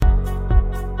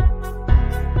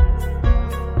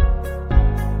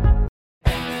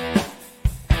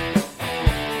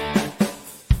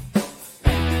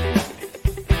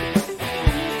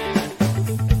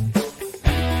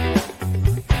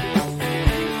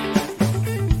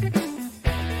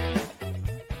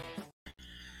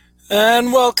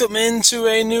And welcome into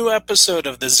a new episode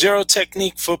of the Zero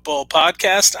Technique Football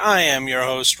Podcast. I am your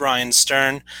host, Ryan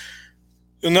Stern.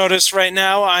 You'll notice right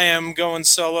now I am going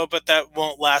solo, but that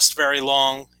won't last very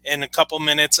long. In a couple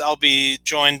minutes, I'll be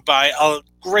joined by a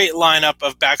great lineup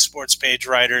of Back Sports Page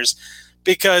writers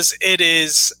because it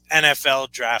is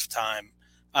NFL draft time.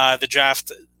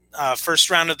 First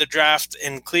round of the draft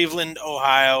in Cleveland,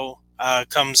 Ohio,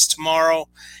 comes tomorrow,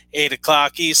 8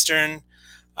 o'clock Eastern.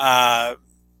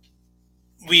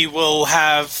 We will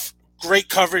have great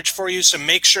coverage for you, so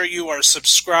make sure you are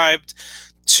subscribed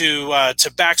to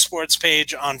Back Sports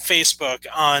Page on Facebook,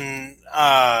 on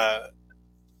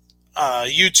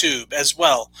YouTube as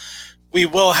well. We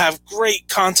will have great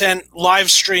content, live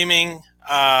streaming,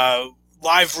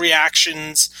 live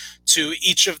reactions to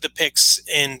each of the picks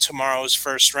in tomorrow's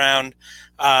first round.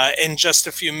 In just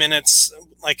a few minutes,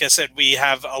 like I said, we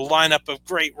have a lineup of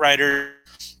great writers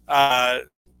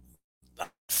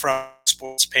from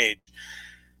Sports Page.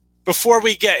 Before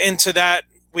we get into that,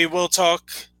 we will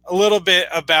talk a little bit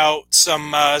about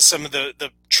some of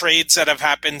the trades that have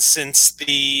happened since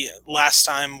the last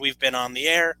time we've been on the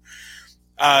air.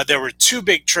 There were two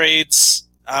big trades.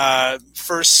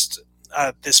 First,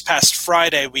 this past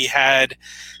Friday, we had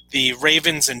the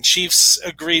Ravens and Chiefs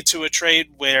agree to a trade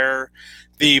where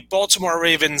the Baltimore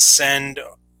Ravens send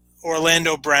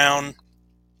Orlando Brown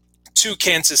to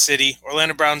Kansas City.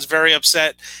 Orlando Brown's very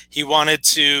upset. He wanted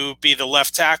to be the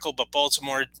left tackle, but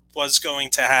Baltimore was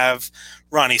going to have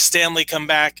Ronnie Stanley come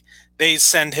back. They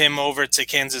send him over to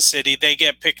Kansas City. They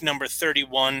get pick number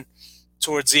 31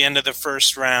 towards the end of the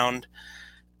first round.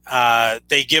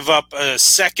 They give up a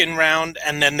second round,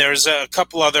 and then there's a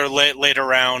couple other later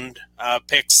round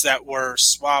picks that were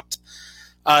swapped.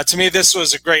 To me, this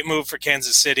was a great move for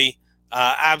Kansas City.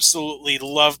 Absolutely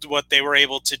loved what they were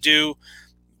able to do.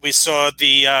 We saw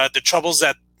the troubles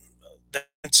that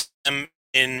them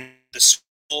in the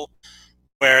school,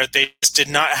 where they just did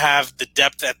not have the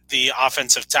depth at the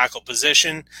offensive tackle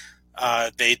position.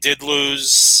 They did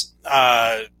lose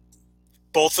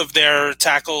both of their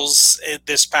tackles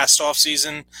this past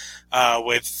offseason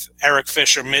with Eric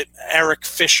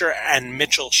Fisher and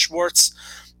Mitchell Schwartz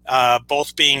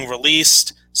both being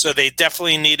released. So they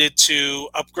definitely needed to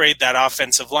upgrade that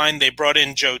offensive line. They brought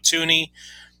in Joe Thuney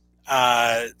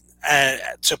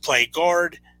to play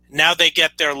guard. Now they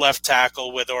get their left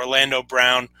tackle with Orlando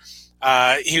Brown.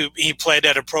 He played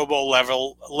at a Pro Bowl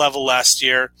level last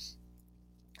year.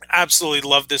 Absolutely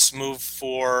love this move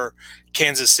for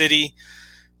Kansas City.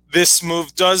 This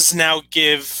move does now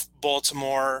give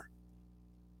Baltimore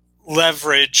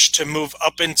leverage to move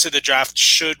up into the draft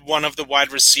should one of the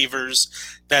wide receivers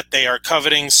that they are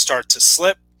coveting start to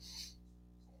slip.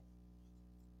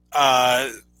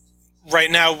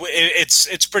 Right now,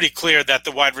 it's pretty clear that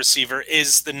the wide receiver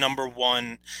is the number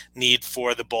one need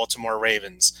for the Baltimore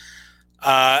Ravens.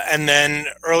 And then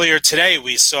earlier today,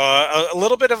 we saw a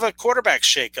little bit of a quarterback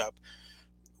shakeup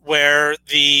where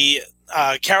the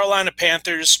Carolina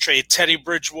Panthers trade Teddy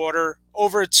Bridgewater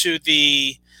over to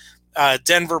the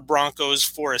Denver Broncos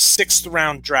for a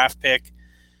sixth-round draft pick.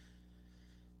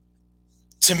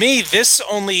 To me, this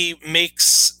only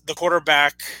makes the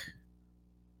quarterback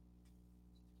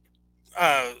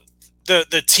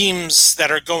the teams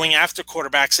that are going after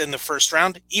quarterbacks in the first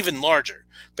round even larger,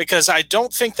 because I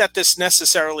don't think that this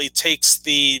necessarily takes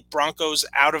the Broncos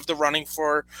out of the running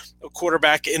for a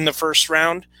quarterback in the first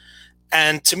round.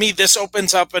 And to me, this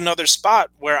opens up another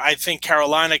spot where I think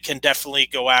Carolina can definitely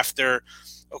go after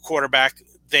a quarterback.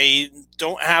 They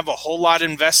don't have a whole lot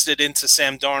invested into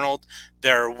Sam Darnold.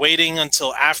 They're waiting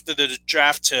until after the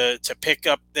draft to pick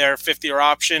up their fifth-year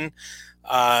option.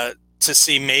 To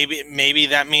see maybe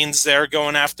that means they're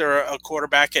going after a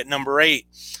quarterback at number 8.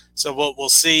 So we'll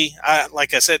see.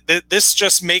 Like I said, this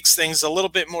just makes things a little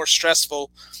bit more stressful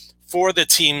for the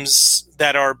teams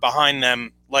that are behind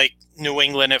them, like New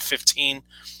England at 15,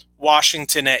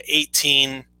 Washington at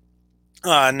 19,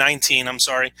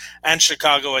 and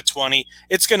Chicago at 20.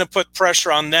 It's going to put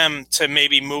pressure on them to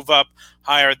maybe move up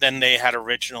higher than they had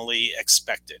originally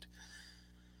expected.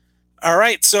 All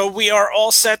right, so we are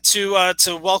all set to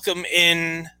welcome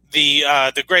in the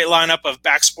great lineup of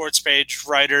Back Sports Page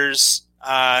writers.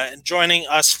 Joining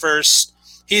us first,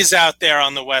 he's out there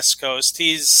on the West Coast.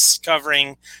 He's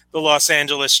covering the Los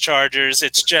Angeles Chargers.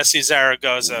 It's Jesse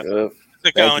Zaragoza. How's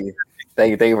it going?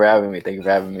 Thank you for having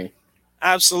me.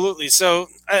 Absolutely. So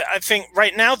I think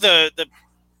right now the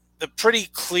pretty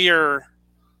clear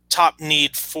top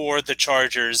need for the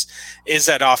Chargers is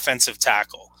at offensive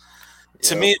tackle.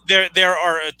 To me, there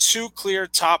are two clear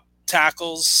top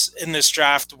tackles in this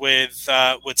draft with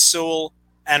Sewell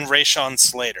and Rashawn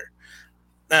Slater.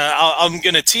 I'm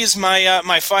going to tease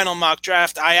my final mock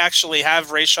draft. I actually have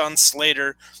Rashawn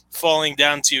Slater falling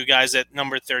down to you guys at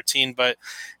number 13, but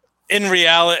in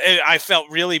reality, I felt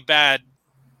really bad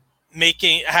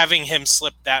having him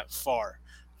slip that far.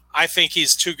 I think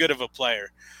he's too good of a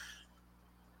player.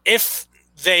 If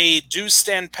they do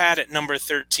stand pat at number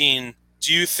 13,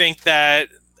 do you think that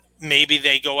maybe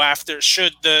they go after,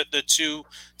 should the two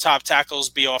top tackles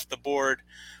be off the board?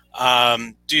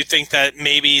 Do you think that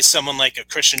maybe someone like a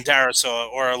Christian Darrisaw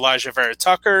or Elijah Vera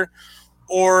Tucker,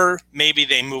 or maybe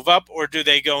they move up, or do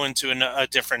they go into a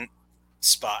different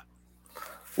spot?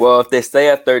 Well, if they stay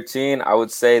at 13, I would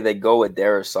say they go with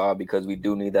Darrisaw because we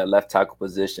do need that left tackle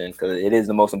position because it is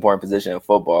the most important position in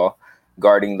football,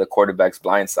 guarding the quarterback's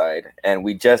blind side. And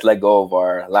we just let go of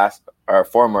our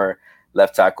former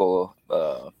left tackle,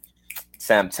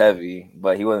 Sam Tevi,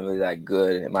 but he wasn't really that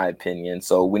good in my opinion.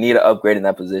 So we need to upgrade in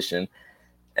that position.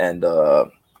 And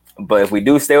but if we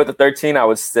do stay with the 13, I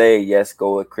would say yes,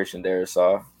 go with Christian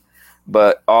Darrisaw.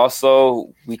 But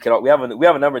also we have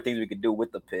a number of things we could do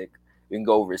with the pick. We can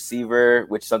go receiver,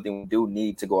 which is something we do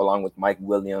need to go along with Mike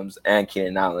Williams and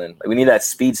Keenan Allen. We need that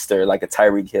speedster like a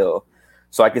Tyreek Hill.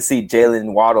 So I can see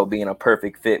Jalen Waddle being a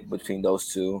perfect fit between those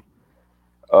two.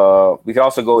 We could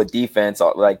also go with defense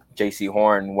like J.C.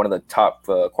 Horn, one of the top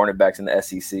cornerbacks in the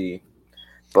SEC.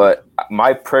 But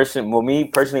me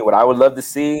personally, what I would love to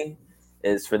see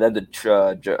is for them to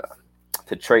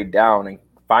trade down and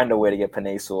find a way to get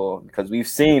Penei Sewell because we've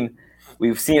seen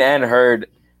and heard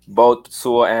both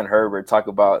Sewell and Herbert talk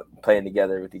about playing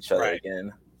together with each other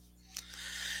again.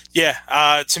 Yeah,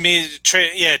 to me,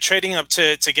 trading up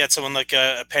to get someone like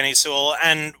a Penei Sewell,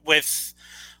 and with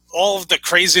all of the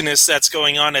craziness that's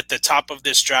going on at the top of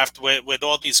this draft with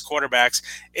all these quarterbacks,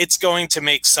 it's going to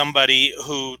make somebody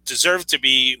who deserved to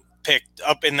be picked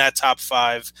up in that top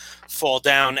 5 fall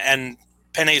down. And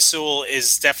Penei Sewell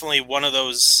is definitely one of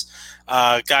those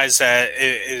guys that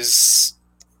is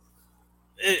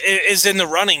in the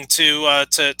running to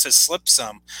slip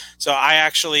some. So I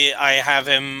have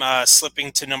him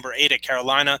slipping to number 8 at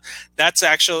Carolina. That's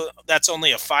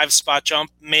only a 5-spot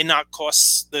jump. May not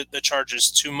cost the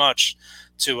Chargers too much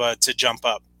to jump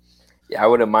up. Yeah, I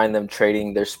wouldn't mind them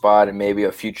trading their spot and maybe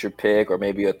a future pick or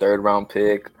maybe a 3rd-round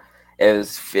pick.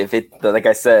 Like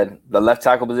I said, the left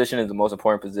tackle position is the most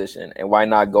important position, and why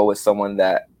not go with someone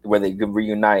where they could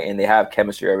reunite and they have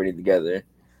chemistry already together?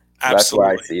 So that's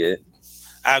why I see it.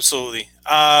 Absolutely.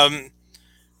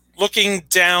 Looking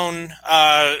down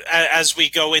as we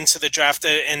go into the draft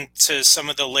into some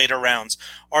of the later rounds,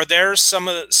 are there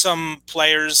some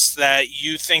players that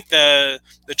you think the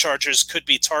Chargers could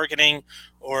be targeting,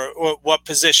 or what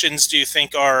positions do you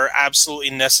think are absolutely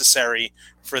necessary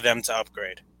for them to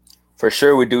upgrade? For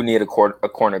sure, we do need a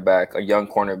cornerback, a young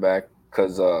cornerback,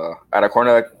 because at a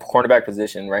cornerback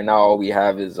position right now, all we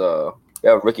have is we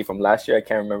have a rookie from last year. I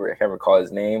can't recall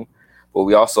his name. But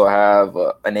we also have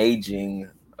an aging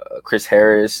Chris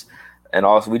Harris, and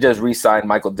also we just re-signed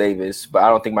Michael Davis. But I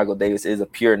don't think Michael Davis is a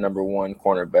pure number 1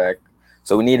 cornerback.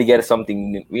 So we need to get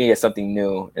something new. We need to get something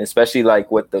new, and especially like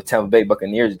what the Tampa Bay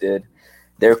Buccaneers did.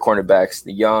 Their cornerbacks,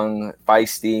 the young,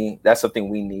 feisty. That's something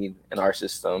we need in our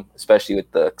system, especially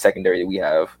with the secondary that we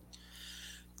have.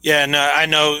 Yeah, and I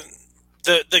know.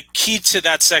 The key to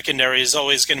that secondary is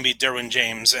always going to be Derwin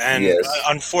James. And yes,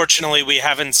 unfortunately, we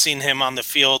haven't seen him on the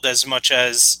field as much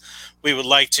as we would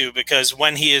like to, because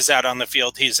when he is out on the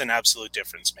field, he's an absolute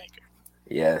difference maker.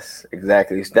 Yes,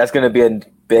 exactly. That's going to be a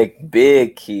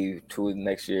big key to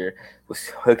next year, was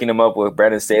hooking him up with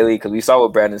Brandon Staley, because we saw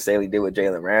what Brandon Staley did with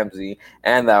Jalen Ramsey,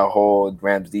 and that whole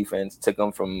Rams defense took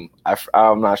them from,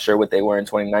 I'm not sure what they were in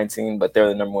 2019, but they're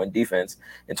the number 1 defense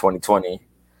in 2020.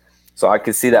 So I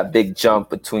could see that big jump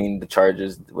between the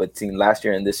Chargers with team last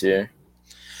year and this year.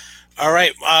 All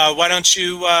right. Why don't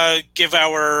you give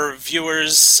our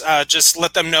viewers, just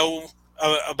let them know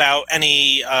about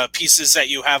any pieces that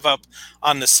you have up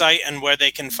on the site and where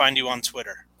they can find you on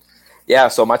Twitter. Yeah,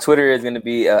 so my Twitter is going to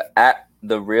be at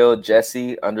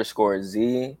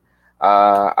 @therealJesse_Z.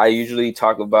 I usually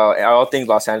talk about all things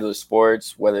Los Angeles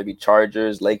sports, whether it be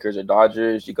Chargers, Lakers, or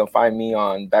Dodgers. You can find me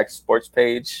on Back to Sports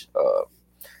page.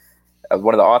 As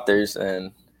one of the authors,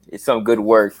 and it's some good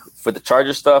work. For the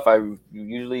Charger stuff, I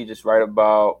usually just write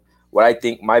about what I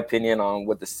think, my opinion on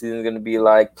what the season is going to be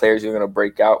like, players who are going to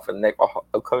break out for the next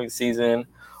upcoming season,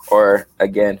 or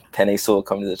again, Penei Sewell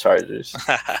coming to the Chargers.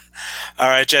 All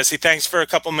right, Jesse, thanks for a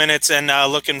couple minutes, and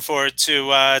looking forward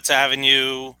to having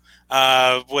you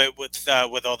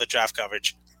with all the draft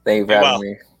coverage. Thank you for having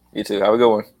me. You too. Have a good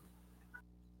one.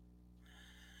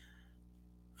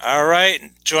 All right,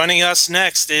 joining us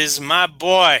next is my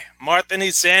boy,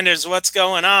 Marthany Sanders. What's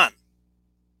going on?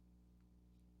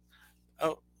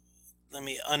 Let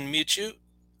me unmute you.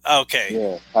 Okay.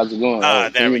 Yeah. How's it going? Oh,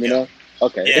 can There you we hear me go. now?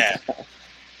 Okay. Yeah.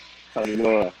 How's it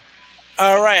going?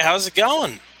 All right. How's it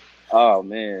going? Oh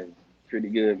man, pretty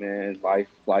good, man.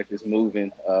 Life is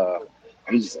moving.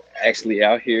 I'm just actually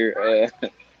out here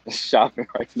shopping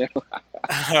right now.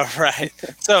 All right.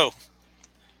 So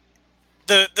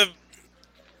the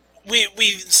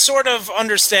we sort of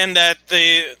understand that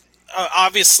the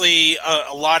obviously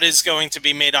a lot is going to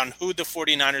be made on who the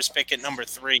 49ers pick at number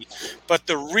 3, but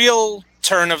the real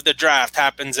turn of the draft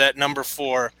happens at number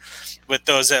 4 with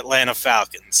those Atlanta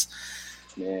Falcons.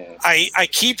 Man. I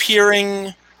keep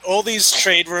hearing all these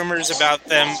trade rumors about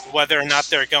them, whether or not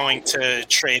they're going to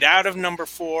trade out of number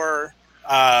 4,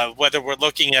 whether we're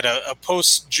looking at a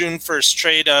post June 1st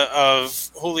trade of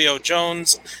Julio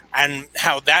Jones, and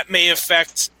how that may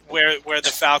affect where the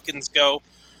Falcons go.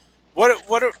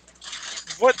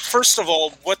 What first of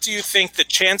all, what do you think the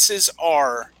chances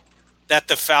are that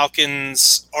the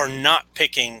Falcons are not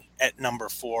picking at number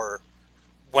 4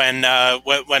 when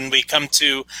we come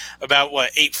to about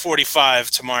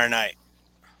 8:45 tomorrow night?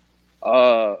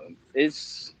 Uh,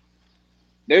 it's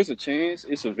there's a chance.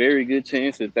 It's a very good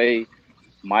chance that they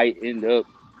might end up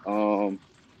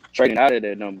trading out of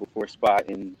that number 4 spot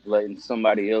and letting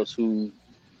somebody else who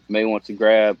may want to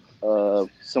grab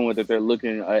someone that they're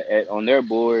looking at on their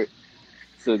board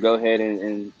to go ahead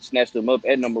and snatch them up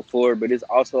at number 4. But it's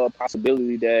also a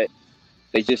possibility that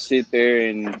they just sit there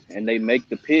and they make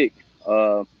the pick.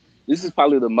 This is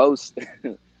probably the most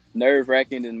nerve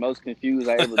wracking and most confused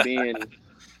I ever been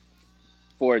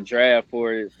for a draft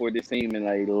for this team in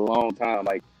a long time.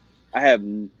 Like I have,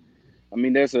 I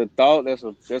mean, there's a thought, there's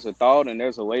a thought, and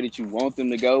there's a way that you want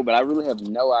them to go, but I really have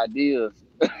no idea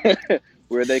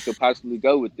where they could possibly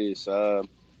go with this. I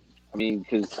mean,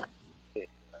 because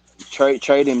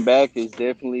trading back is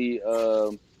definitely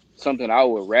something I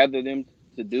would rather them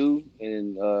to do,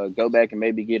 and go back and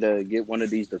maybe get one of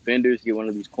these defenders, get one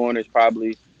of these corners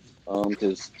probably,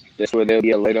 because that's where they'll be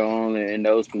at later on in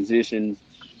those positions.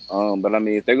 But I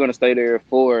mean, if they're going to stay there at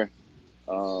 4,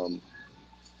 um,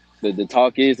 the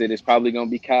talk is that it's probably going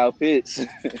to be Kyle Pitts.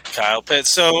 Kyle Pitts.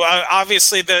 So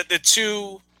obviously the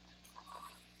two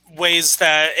ways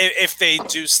that if they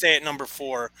do stay at number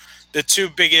 4, the two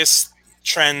biggest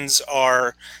trends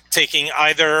are taking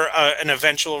either an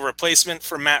eventual replacement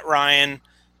for Matt Ryan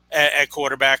at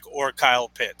quarterback or Kyle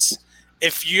Pitts.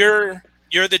 If you're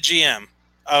the GM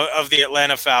of the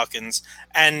Atlanta Falcons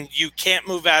and you can't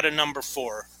move out of number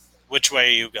 4, which way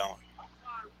are you going?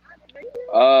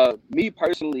 Me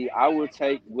personally, I would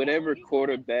take whatever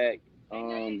quarterback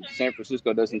San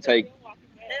Francisco doesn't take,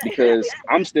 because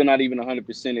I'm still not even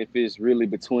 100% if it's really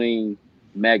between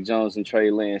Mac Jones and Trey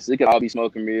Lance. It could all be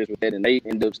smoke and mirrors with that, and they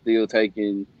end up still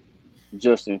taking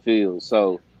Justin Fields.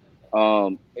 So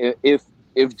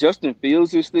if Justin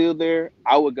Fields is still there,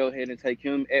 I would go ahead and take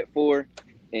him at 4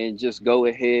 and just go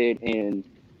ahead and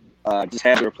just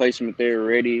have the replacement there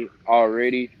ready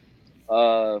already.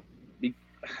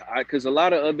 Because a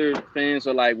lot of other fans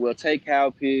are like, well, take Kyle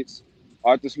Pitts.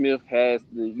 Arthur Smith has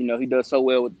he does so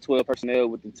well with the 12 personnel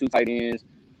with the 2 tight ends.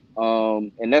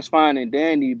 And that's fine and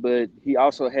dandy, but he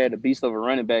also had a beast of a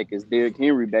running back as Derrick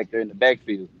Henry back there in the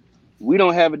backfield. We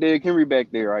don't have a Derrick Henry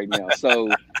back there right now. So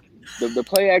the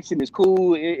play action is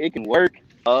cool. It can work.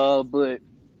 But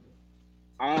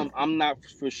I'm not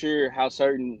for sure how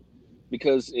certain,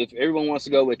 because if everyone wants to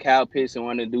go with Kyle Pitts and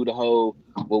want to do the whole,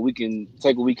 well, we can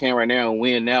take what we can right now and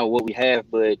win now what we have.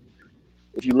 But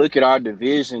if you look at our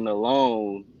division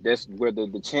alone, that's where the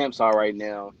champs are right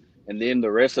now. And then the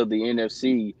rest of the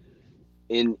NFC,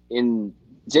 in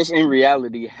just in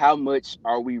reality, how much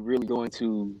are we really going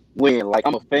to win? Like,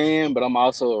 I'm a fan, but I'm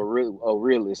also a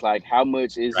realist. Like, how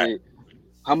much is Right. it?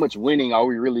 How much winning are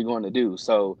we really going to do?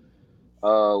 So,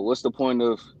 what's the point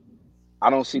of? I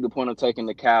don't see the point of taking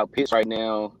the Kyle Pitts right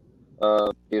now.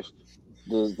 If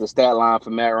the stat line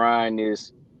for Matt Ryan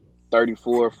is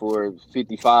 34 for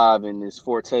 55 and it's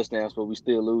 4 touchdowns, but we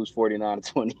still lose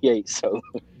 49-28. So.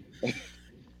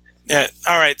 Yeah.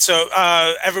 All right. So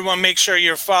everyone, make sure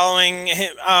you're following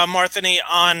Marthany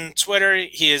on Twitter.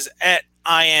 He is at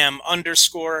IM_M_Sanders_.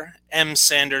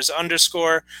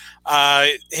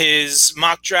 His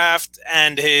mock draft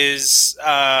and his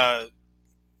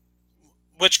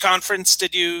which conference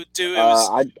did you do? It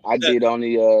was I did on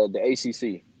the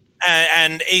ACC.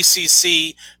 And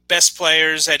ACC best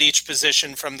players at each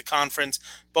position from the conference.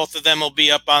 Both of them will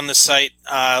be up on the site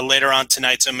later on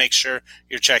tonight, so make sure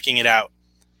you're checking it out.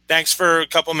 Thanks for a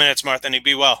couple minutes, Marthany.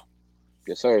 Be well.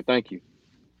 Yes, sir. Thank you.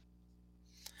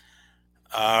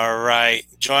 All right.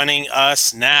 Joining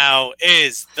us now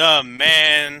is the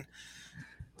man,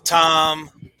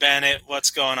 Tom Bennett.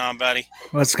 What's going on, buddy?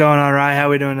 What's going on, Ryan? How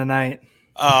we doing tonight?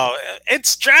 Oh,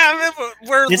 it's draft.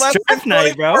 We're It's less draft than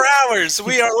night, 24 bro. hours.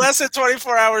 We are less than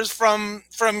 24 hours from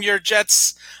your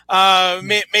Jets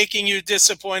making you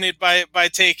disappointed by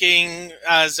taking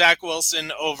Zach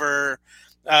Wilson over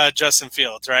Justin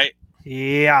Fields, right?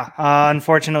 Yeah,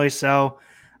 unfortunately so.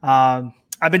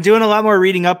 I've been doing a lot more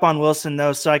reading up on Wilson,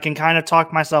 though, so I can kind of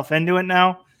talk myself into it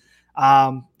now.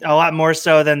 A lot more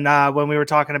so than when we were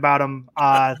talking about him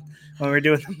when we were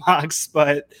doing the mocks.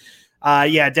 But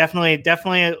yeah, definitely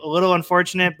a little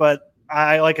unfortunate, but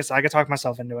like I said, I could talk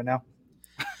myself into it now.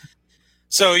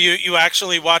 So you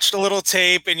actually watched a little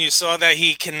tape and you saw that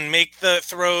he can make the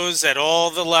throws at all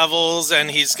the levels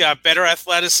and he's got better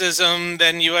athleticism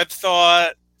than you had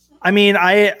thought. I mean,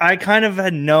 I kind of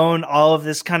had known all of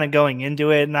this kind of going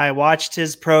into it, and I watched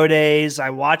his pro days.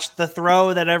 I watched the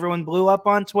throw that everyone blew up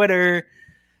on Twitter.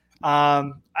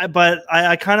 But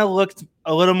I kind of looked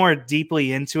a little more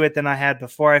deeply into it than I had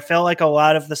before. I felt like a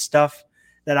lot of the stuff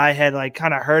that I had like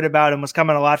kind of heard about him was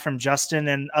coming a lot from Justin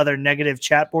and other negative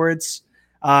chat boards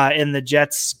in the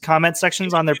Jets comment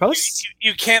sections on their posts.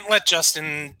 You can't let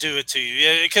Justin do it to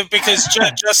you because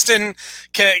Justin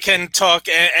can talk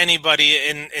anybody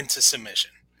into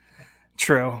submission.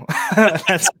 True.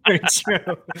 That's very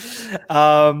true.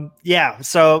 Yeah.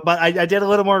 So, but I did a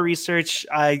little more research.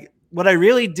 What I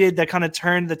really did that kind of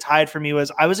turned the tide for me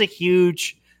was I was a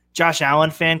huge Josh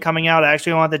Allen fan coming out. I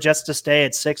actually wanted the Jets to stay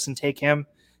at 6 and take him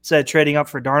instead of trading up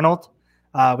for Darnold.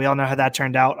 We all know how that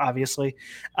turned out, obviously.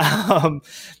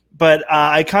 But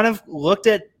I kind of looked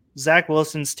at Zach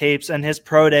Wilson's tapes and his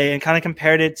pro day and kind of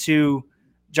compared it to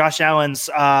Josh Allen's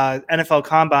NFL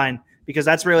Combine, because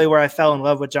that's really where I fell in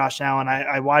love with Josh Allen.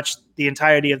 I watched the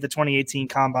entirety of the 2018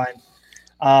 Combine.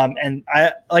 And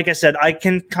like I said, I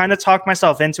can kind of talk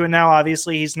myself into it now.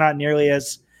 Obviously, he's not nearly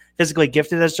as physically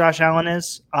gifted as Josh Allen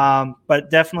is, but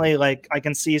definitely like I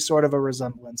can see sort of a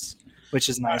resemblance, which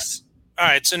is nice. All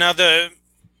right. So now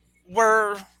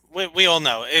we all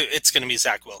know it's going to be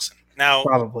Zach Wilson. Now,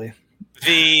 Probably.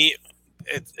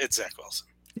 It's Zach Wilson.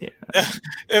 Yeah.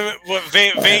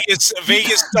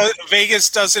 Vegas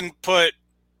doesn't put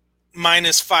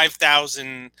minus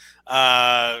 5,000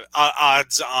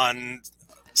 odds on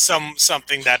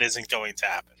something that isn't going to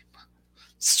happen.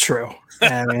 It's true.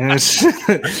 I mean,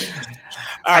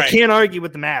 I can't argue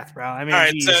with the math, bro. I mean, all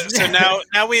right. So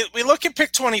now we look at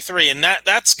pick 23, and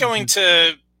that's going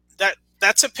to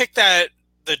that's a pick that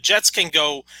the Jets can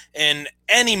go in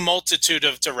any multitude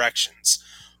of directions.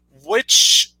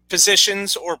 Which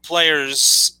positions or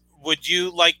players would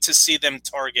you like to see them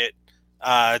target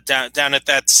down at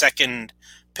that second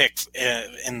pick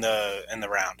in the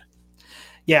round?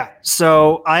 Yeah,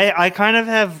 so I kind of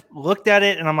have looked at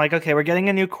it, and I'm like, okay, we're getting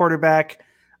a new quarterback.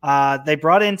 They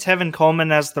brought in Tevin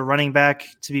Coleman as the running back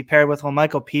to be paired with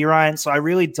Michael Pirine, so I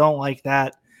really don't like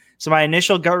that. So my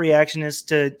initial gut reaction is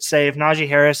to say if Najee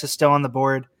Harris is still on the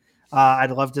board, I'd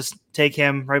love to take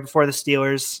him right before the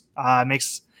Steelers.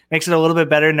 Makes it a little bit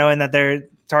better knowing that they're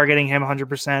targeting him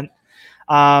 100%.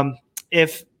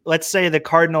 If, let's say, the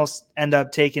Cardinals end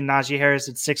up taking Najee Harris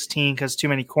at 16 because too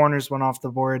many corners went off the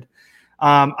board,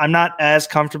 I'm not as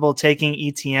comfortable taking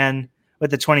ETN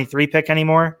with the 23 pick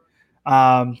anymore.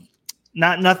 Not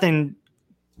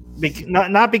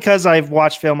because I've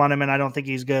watched film on him and I don't think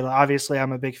he's good. Obviously,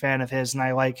 I'm a big fan of his and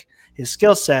I like his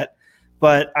skill set.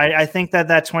 But I think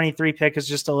that 23 pick is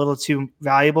just a little too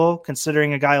valuable,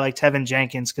 considering a guy like Tevin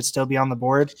Jenkins could still be on the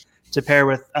board to pair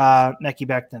with Mekhi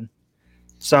Becton.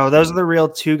 So those are the real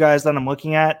two guys that I'm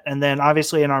looking at. And then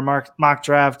obviously in our mock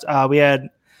draft, we had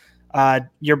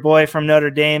your boy from Notre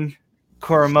Dame,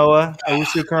 Owusu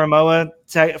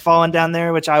Koromoa, falling down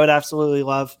there, which I would absolutely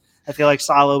love. I feel like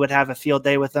Saleh would have a field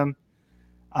day with him.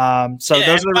 Those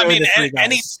are really the three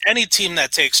guys. Any team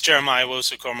that takes Jeremiah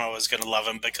Owusu-Koromoa is going to love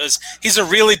him because he's a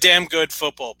really damn good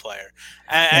football player,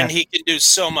 and he can do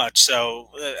so much. So,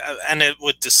 and it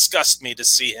would disgust me to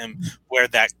see him wear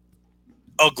that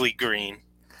ugly green.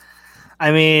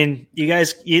 I mean,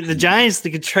 the Giants, they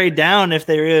could trade down if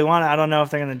they really want. I don't know if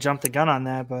they're going to jump the gun on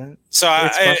that, but so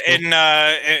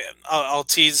I'll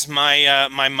tease my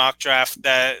my mock draft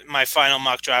my final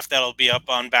mock draft that'll be up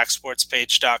on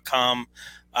backsportspage.com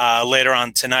later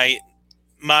on tonight.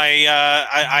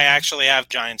 I actually have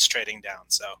Giants trading down,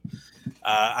 so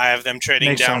I have them trading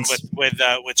Makes down sense.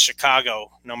 with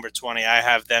Chicago number 20. I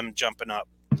have them jumping up.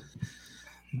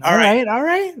 All right.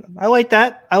 I like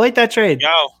that. I like that trade. Yo,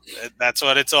 that's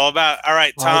what it's all about. All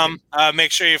right, Tom, make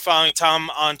sure you're following Tom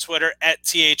on Twitter at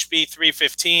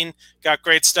THB315. Got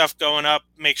great stuff going up.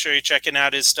 Make sure you're checking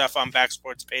out his stuff on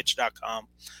backsportspage.com.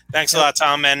 Thanks a lot,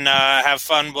 Tom, and have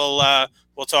fun.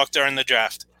 We'll talk during the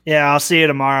draft. Yeah, I'll see you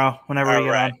tomorrow whenever we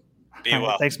get right. on. Be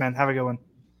well. Thanks, man. Have a good one.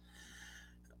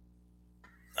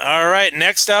 All right,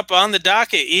 next up on the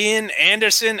docket, Ian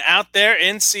Anderson out there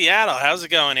in Seattle. How's it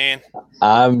going, Ian?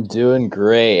 I'm doing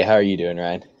great. How are you doing,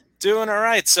 Ryan? Doing all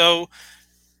right. So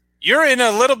you're in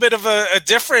a little bit of a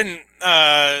different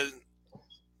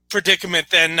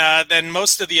predicament than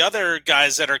most of the other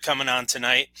guys that are coming on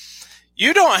tonight.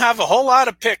 You don't have a whole lot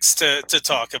of picks to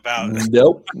talk about.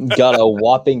 Nope. Got a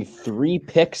whopping 3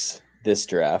 picks this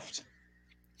draft.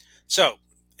 So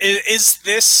is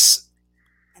this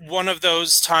one of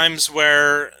those times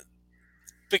where,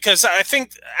 because I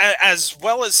think as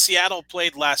well as Seattle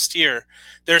played last year,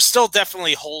 there's still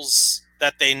definitely holes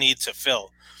that they need to fill.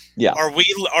 Yeah. Are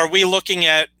we looking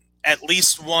at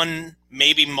least one,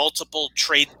 maybe multiple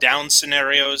trade down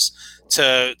scenarios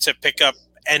to pick up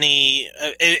any?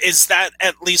 Is that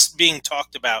at least being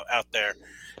talked about out there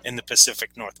in the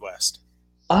Pacific Northwest?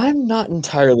 I'm not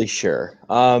entirely sure.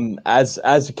 As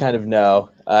you kind of know,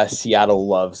 Seattle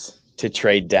loves to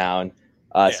trade down,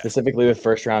 specifically with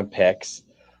first round picks,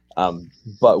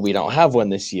 but we don't have one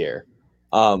this year.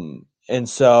 And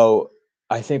so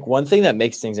I think one thing that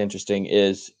makes things interesting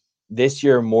is this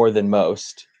year more than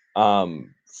most,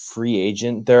 free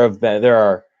agent. There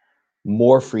are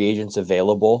more free agents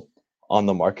available on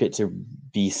the market to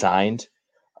be signed.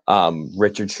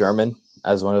 Richard Sherman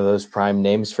as one of those prime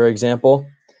names, for example.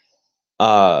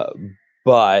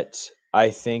 But I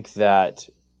think that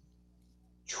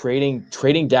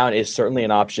trading down is certainly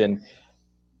an option.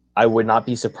 I would not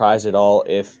be surprised at all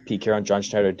if Pete Carroll and John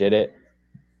Schneider did it,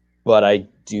 but I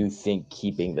do think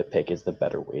keeping the pick is the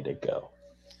better way to go.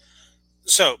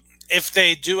 So if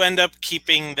they do end up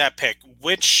keeping that pick,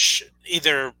 which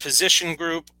either position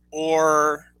group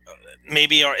or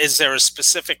maybe, or is there a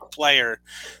specific player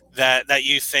that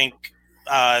you think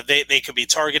they could be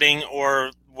targeting,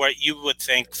 or what you would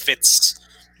think fits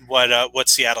what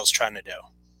Seattle's trying to do?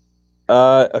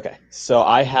 Okay, so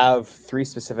I have 3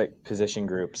 specific position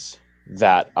groups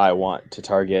that I want to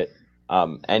target.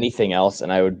 Anything else,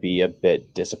 and I would be a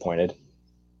bit disappointed.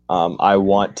 I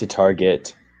want to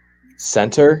target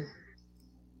center,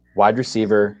 wide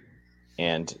receiver,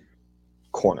 and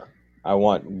corner. I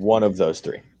want one of those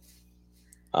 3.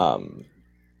 And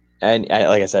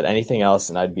like I said, anything else,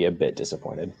 and I'd be a bit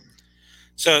disappointed.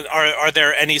 So are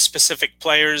there any specific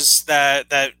players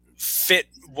that fit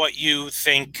what you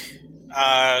think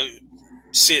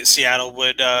Seattle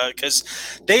would, because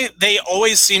they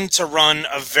always seem to run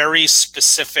a very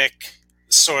specific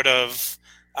sort of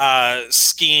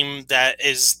scheme that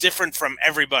is different from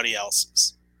everybody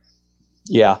else's.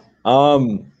 Yeah.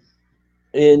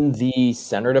 In the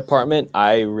center department,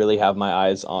 I really have my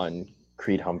eyes on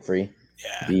Creed Humphrey,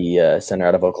 the center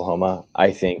out of Oklahoma.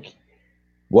 I think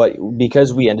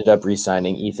because we ended up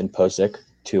re-signing Ethan Posick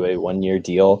to a 1-year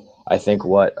deal, I think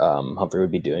what Humphrey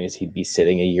would be doing is he'd be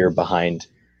sitting a year behind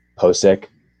Posick,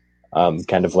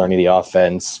 kind of learning the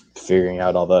offense, figuring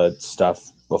out all the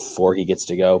stuff before he gets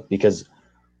to go. Because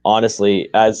honestly,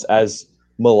 as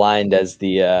maligned as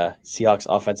the Seahawks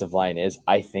offensive line is,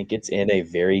 I think it's in a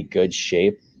very good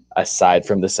shape aside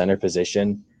from the center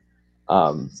position.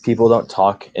 People don't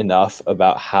talk enough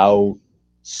about how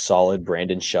solid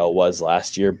Brandon Shell was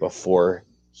last year before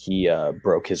he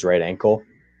broke his right ankle.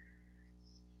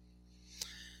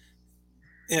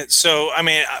 Yeah, so, I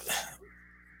mean,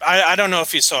 I don't know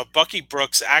if you saw, Bucky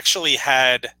Brooks actually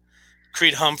had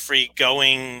Creed Humphrey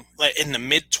going in the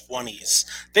mid-20s.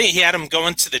 He had him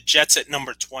going to the Jets at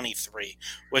number 23,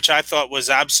 which I thought was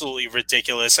absolutely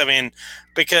ridiculous. I mean,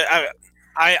 because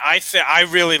I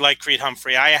really like Creed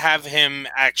Humphrey. I have him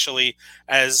actually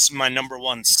as my number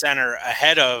 1 center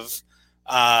ahead of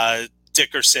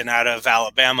Dickerson out of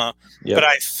Alabama. Yep. But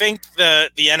I think the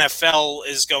NFL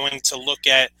is going to look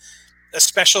at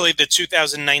especially the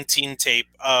 2019 tape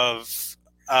of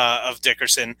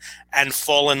Dickerson and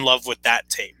fall in love with that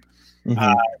tape.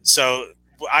 Mm-hmm. So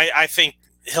I think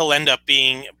he'll end up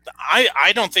being.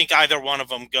 I don't think either one of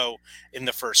them go in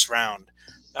the first round.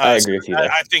 I agree with you.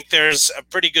 I think there's a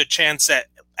pretty good chance that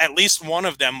at least one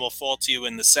of them will fall to you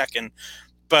in the second.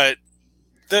 But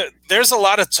there's a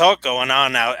lot of talk going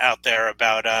on out there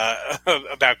about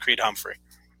Creed Humphrey.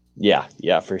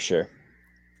 Yeah, for sure.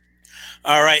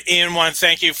 All right, Ian, want to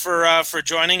thank you for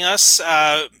joining us.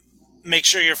 Make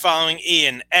sure you're following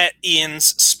Ian at Ian's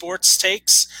Sports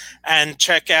Takes and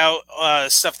check out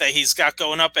stuff that he's got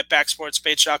going up at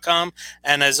backsportspage.com.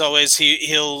 And as always,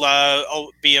 he'll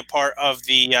be a part of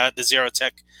the Zero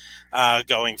Tech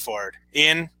going forward.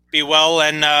 Ian, be well,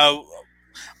 and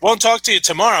won't talk to you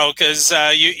tomorrow because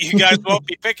you guys won't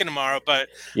be picking tomorrow, but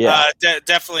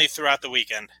definitely throughout the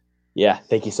weekend. Yeah,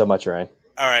 thank you so much, Ryan.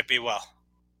 All right, be well.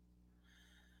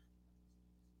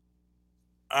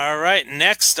 All right,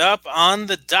 next up on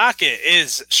the docket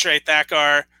is Shrey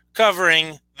Thakkar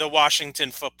covering the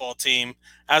Washington football team.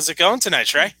 How's it going tonight,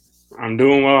 Shrey? I'm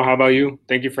doing well. How about you?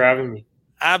 Thank you for having me.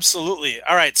 Absolutely.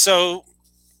 All right, so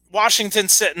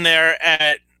Washington's sitting there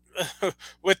at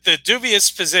with the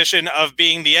dubious position of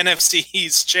being the NFC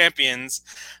East champions,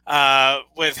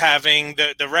 with having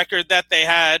the record that they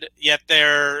had, yet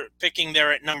they're picking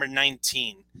there at number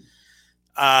 19.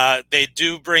 They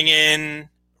do bring in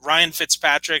Ryan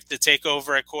Fitzpatrick to take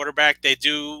over at quarterback. They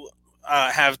do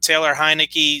have Taylor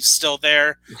Heineke still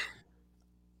there.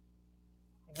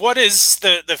 What is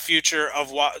the future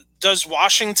of does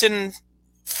Washington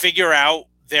figure out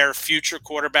their future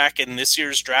quarterback in this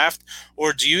year's draft,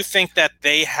 or do you think that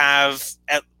they have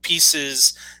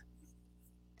pieces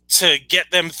to get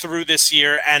them through this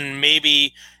year, and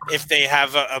maybe if they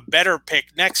have a better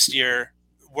pick next year,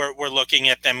 we're looking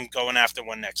at them going after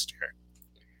one next year?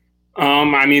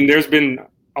 I mean, there's been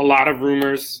a lot of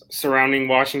rumors surrounding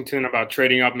Washington about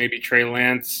trading up, maybe Trey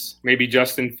Lance, maybe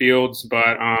Justin Fields,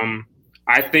 but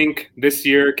I think this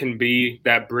year can be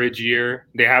that bridge year.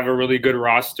 They have a really good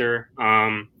roster,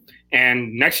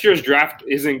 and next year's draft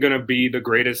isn't going to be the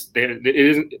greatest. It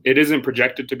isn't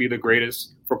projected to be the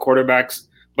greatest for quarterbacks,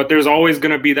 but there's always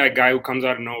going to be that guy who comes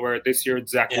out of nowhere. This year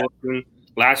it's Zach Wilson.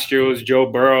 Last year was Joe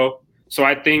Burrow. So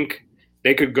I think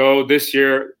they could go this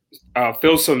year,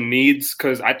 fill some needs,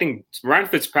 because I think Ryan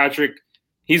Fitzpatrick,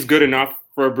 he's good enough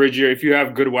for a bridge year if you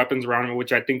have good weapons around him,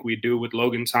 which I think we do with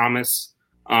Logan Thomas.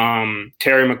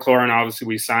 Terry McLaurin, obviously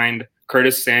we signed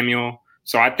Curtis Samuel.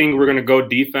 So I think we're going to go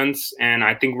defense, and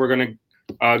I think we're going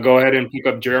to go ahead and pick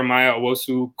up Jeremiah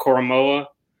Owusu-Koramoah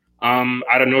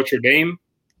out of Notre Dame.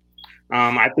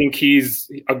 I think he's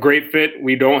a great fit.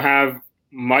 We don't have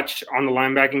much on the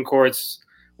linebacking core.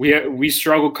 We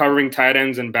struggle covering tight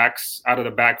ends and backs out of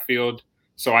the backfield.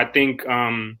 So I think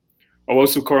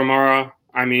Owusu-Koramoah,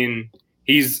 I mean,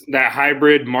 he's that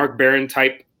hybrid Mark Barron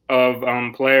type of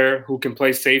player who can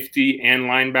play safety and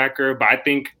linebacker. But I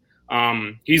think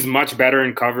he's much better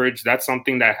in coverage. That's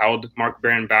something that held Mark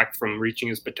Barron back from reaching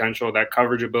his potential, that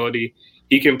coverage ability.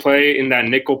 He can play in that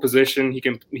nickel position. He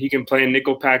can play in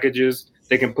nickel packages.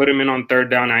 They can put him in on third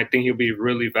down. I think he'll be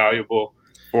really valuable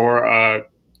for a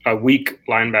weak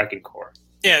linebacking core.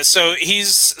 Yeah, so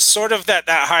he's sort of that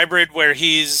hybrid where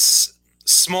he's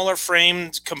smaller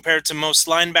framed compared to most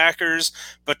linebackers,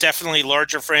 but definitely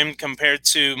larger framed compared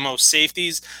to most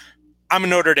safeties. I'm a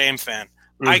Notre Dame fan.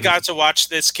 Mm-hmm. I got to watch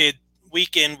this kid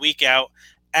week in, week out,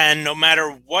 and no matter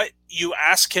what you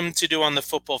ask him to do on the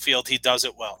football field, he does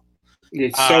it well.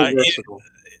 It's so versatile.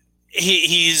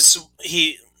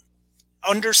 He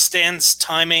understands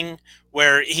timing,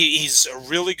 where he's a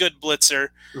really good blitzer,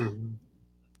 mm-hmm.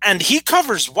 and he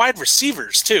covers wide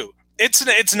receivers too.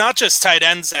 It's not just tight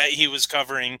ends that he was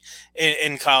covering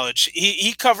in college.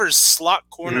 He covers slot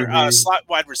corner, mm-hmm. Slot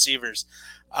wide receivers.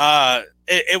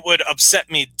 It would upset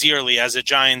me dearly as a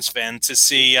Giants fan to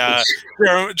see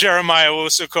Jeremiah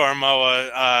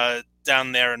Owusu-Koramoah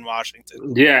down there in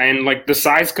Washington. Yeah, and like the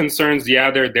size concerns,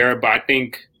 they're there, but I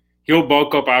think he'll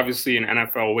bulk up obviously in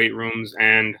NFL weight rooms,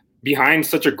 and behind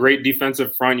such a great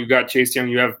defensive front, you got Chase Young.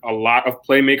 You have a lot of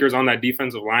playmakers on that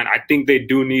defensive line. I think they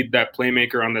do need that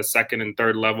playmaker on the second and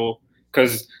third level,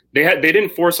 because they didn't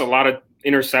force a lot of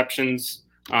interceptions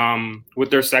with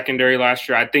their secondary last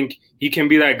year. I think he can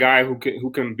be that guy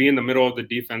who can be in the middle of the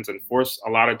defense and force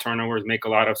a lot of turnovers, make a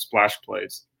lot of splash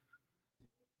plays.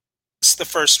 It's the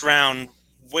first round.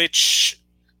 Which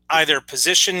either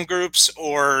position groups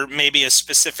or maybe a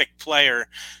specific player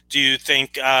do you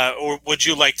think, or would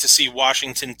you like to see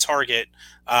Washington target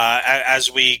as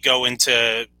we go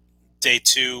into day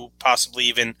 2, possibly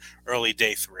even early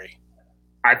day 3?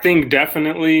 I think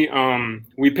definitely.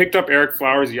 We picked up Eric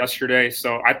Flowers yesterday,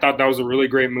 so I thought that was a really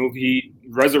great move. He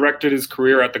resurrected his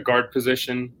career at the guard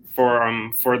position for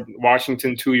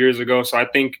Washington 2 years ago. So I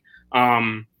think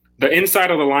the inside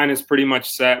of the line is pretty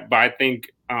much set, but I think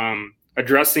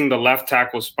addressing the left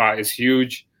tackle spot is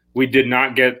huge. We did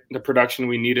not get the production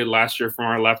we needed last year from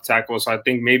our left tackle. So I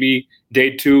think maybe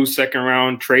day 2, second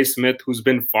round, Trey Smith, who's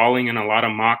been falling in a lot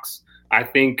of mocks, I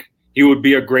think he would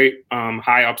be a great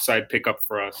high upside pickup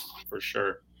for us, for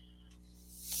sure.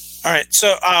 All right.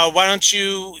 So why don't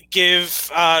you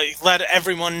let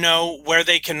everyone know where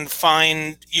they can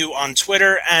find you on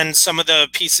Twitter and some of the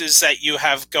pieces that you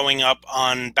have going up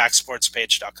on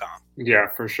backsportspage.com. Yeah,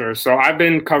 for sure. So I've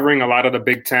been covering a lot of the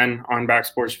Big Ten on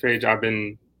Backsports Page. I've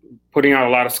been putting out a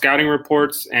lot of scouting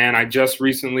reports, and I just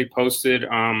recently posted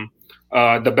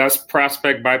the best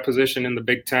prospect by position in the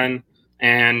Big Ten.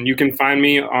 And you can find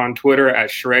me on Twitter at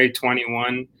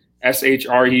Shrey21,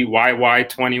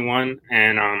 SHREYY21.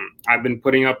 And I've been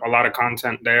putting up a lot of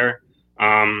content there.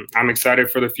 I'm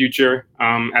excited for the future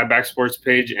at Back Sports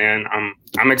Page, and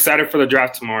I'm excited for the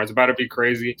draft tomorrow. It's about to be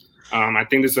crazy. I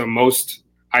think this is the most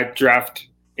hyped draft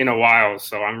in a while,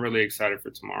 so I'm really excited for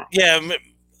tomorrow. Yeah,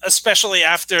 especially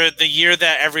after the year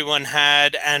that everyone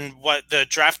had and what the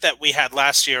draft that we had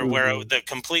last year, where the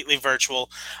completely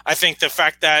virtual. I think the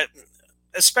fact that,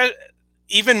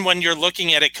 even when you're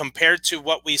looking at it compared to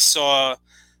what we saw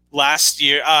last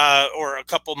year or a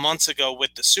couple months ago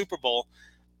with the Super Bowl,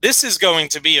 this is going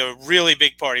to be a really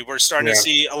big party. We're starting to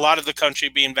see a lot of the country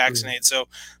being vaccinated. So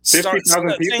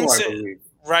 50,000 people, I believe.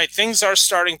 Right, things are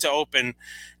starting to open,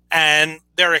 and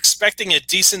they're expecting a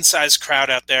decent-sized crowd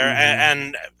out there.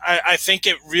 And I think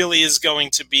it really is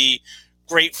going to be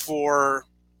great for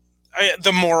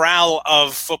the morale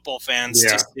of football fans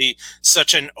to see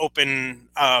such an open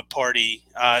party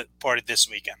this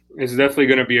weekend. It's definitely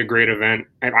going to be a great event.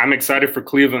 And I'm excited for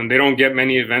Cleveland. They don't get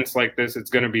many events like this.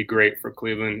 It's going to be great for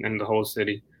Cleveland and the whole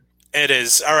city. It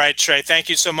is. All right, Shrey, thank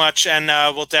you so much. And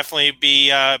we'll definitely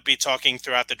be talking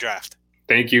throughout the draft.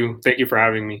 Thank you. Thank you for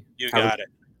having me. You got it.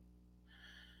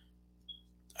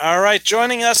 All right,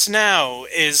 joining us now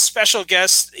is special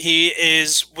guest. He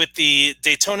is with the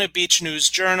Daytona Beach News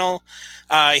Journal.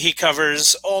 He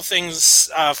covers all things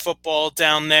football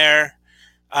down there.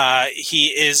 He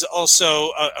is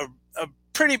also a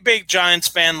pretty big Giants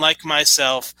fan like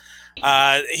myself.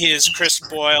 He is Chris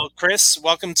Boyle. Chris,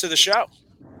 welcome to the show.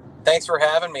 Thanks for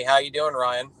having me. How you doing,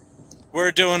 Ryan?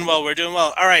 We're doing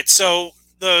well. All right, so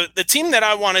the team that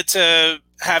I wanted to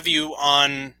have you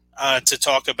on to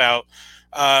talk about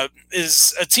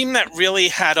is a team that really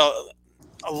had a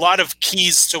lot of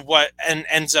keys to what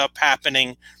ends up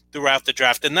happening throughout the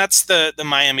draft, and that's the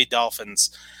Miami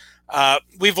Dolphins.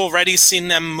 We've already seen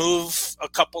them move a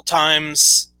couple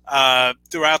times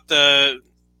throughout the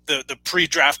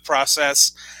pre-draft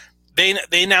process.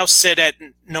 They now sit at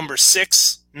number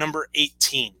 6, number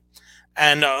 18.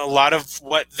 And a lot of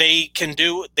what they can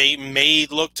do, they may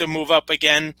look to move up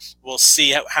again. We'll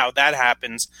see how that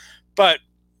happens. But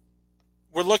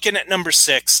we're looking at number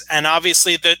 6, and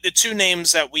obviously the two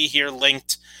names that we hear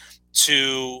linked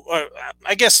to, or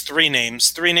I guess three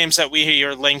names that we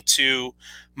hear linked to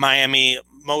Miami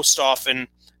most often: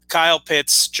 Kyle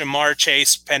Pitts, Jamar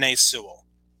Chase, Penei Sewell.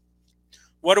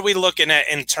 What are we looking at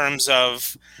in terms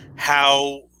of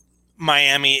how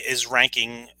Miami is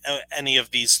ranking any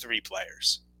of these three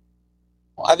players?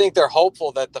 Well, I think they're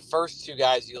hopeful that the first two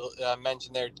guys you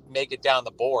mentioned there make it down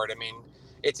the board. I mean,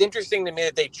 it's interesting to me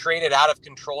that they traded out of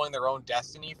controlling their own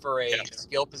destiny for a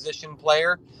skill position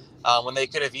player when they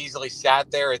could have easily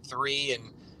sat there at 3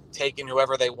 and taken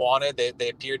whoever they wanted. They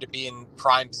appeared to be in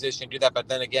prime position to do that. But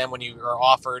then again, when you are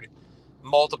offered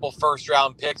multiple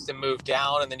first-round picks to move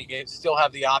down, and then you still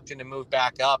have the option to move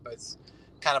back up, it's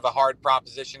kind of a hard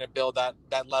proposition to build that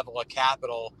level of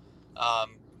capital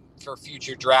for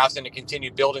future drafts and to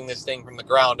continue building this thing from the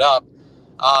ground up.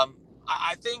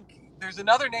 I think there's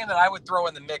another name that I would throw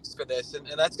in the mix for this, and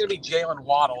that's going to be Jalen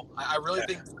Waddle. I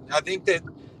think that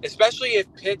especially if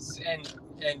Pitts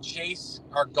and Chase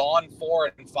are gone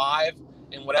 4 and 5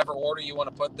 in whatever order you want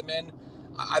to put them in,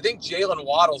 I think Jalen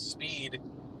Waddle's speed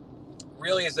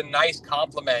really is a nice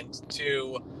complement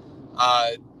to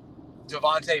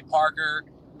Devontae Parker,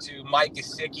 to Mike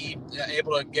Gesicki,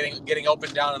 able to getting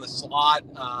open down in the slot,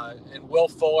 and Will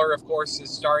Fuller, of course,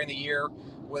 is starting the year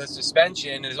with a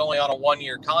suspension and is only on a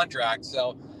 1-year contract.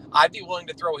 So I'd be willing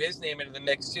to throw his name into the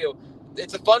mix too.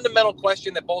 It's a fundamental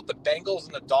question that both the Bengals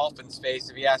and the Dolphins face.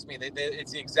 If you ask me,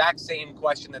 it's the exact same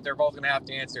question that they're both going to have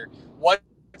to answer. What's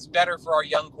better for our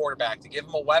young quarterback, to give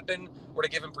him a weapon or to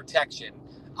give him protection?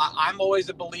 I'm always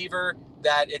a believer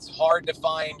that it's hard to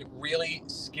find really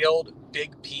skilled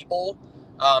big people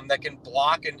that can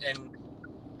block and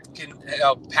can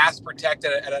pass protect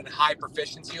at a high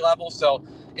proficiency level. So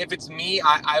if it's me,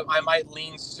 I might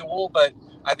lean Sewell, but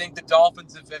I think the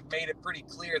Dolphins have made it pretty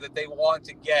clear that they want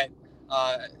to get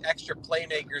extra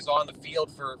playmakers on the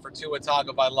field for Tua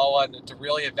Tagovailoa and to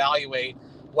really evaluate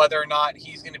whether or not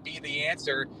he's going to be the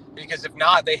answer. Because if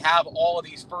not, they have all of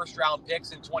these first-round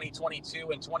picks in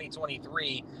 2022 and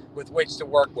 2023 with which to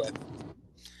work with.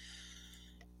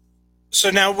 So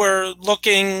now we're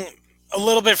looking a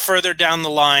little bit further down the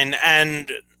line,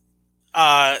 and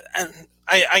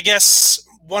I guess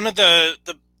one of the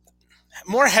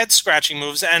more head-scratching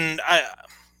moves, and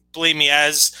believe me,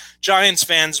 as Giants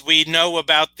fans, we know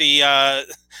about the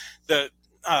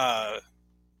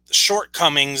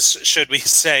shortcomings, should we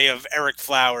say, of Ereck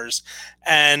Flowers,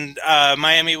 and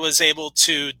Miami was able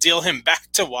to deal him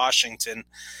back to Washington,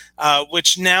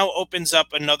 which now opens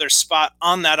up another spot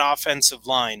on that offensive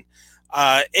line.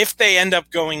 If they end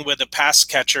up going with a pass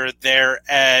catcher there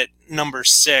at number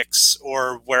 6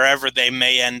 or wherever they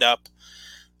may end up,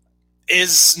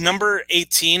 is number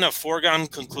 18 a foregone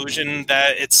conclusion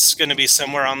that it's going to be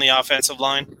somewhere on the offensive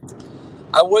line?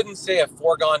 I wouldn't say a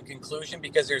foregone conclusion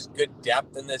because there's good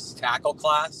depth in this tackle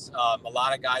class. A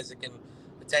lot of guys that can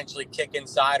potentially kick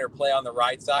inside or play on the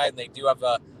right side, and they do have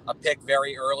a pick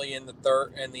very early in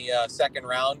the second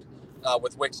round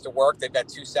with which to work. They've got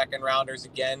 2 second-rounders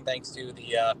again, thanks to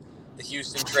the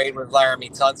Houston trade with Laramie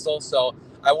Tunsil. So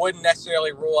I wouldn't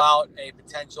necessarily rule out a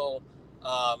potential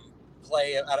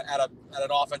play at an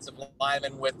offensive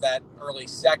lineman with that early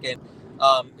second.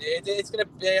 It's going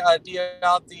to be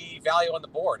about the value on the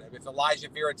board. If Elijah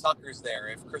Vera Tucker's there,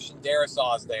 if Christian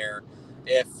Darrisaw's there,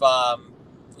 if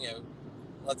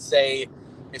let's say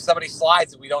if somebody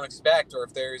slides that we don't expect, or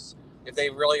if they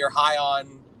really are high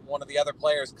on one of the other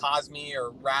players, Cosme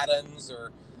or Radins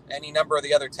or any number of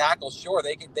the other tackles, sure,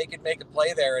 they could make a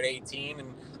play there at 18.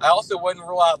 And I also wouldn't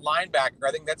rule out linebacker.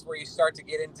 I think that's where you start to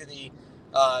get into the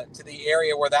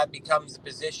area where that becomes a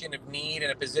position of need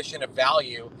and a position of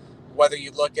value. Whether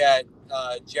you look at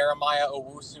Jeremiah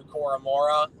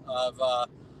Owusu-Koramoah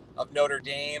of Notre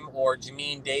Dame, or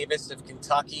Jameen Davis of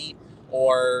Kentucky,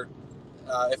 or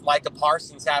if Micah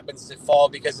Parsons happens to fall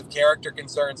because of character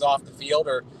concerns off the field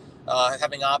or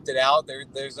having opted out,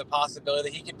 there's a possibility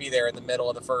that he could be there in the middle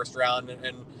of the first round.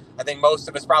 And I think most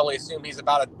of us probably assume he's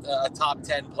about a top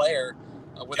 10 player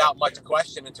without much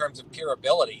question in terms of pure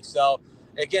ability. So,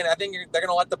 again, I think they're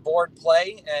going to let the board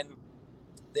play, and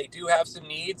they do have some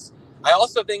needs. I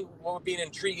also think what would be an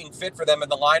intriguing fit for them in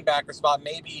the linebacker spot,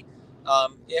 maybe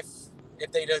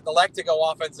if they elect to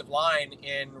go offensive line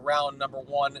in round number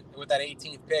 1 with that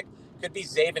 18th pick, could be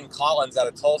Zaven Collins out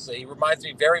of Tulsa. He reminds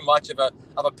me very much of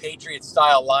a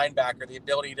Patriot-style linebacker, the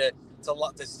ability to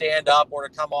stand up or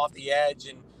to come off the edge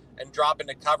and drop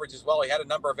into coverage as well. He had a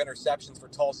number of interceptions for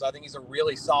Tulsa. I think he's a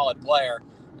really solid player,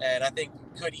 and I think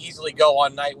could easily go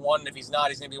on night 1. If he's not,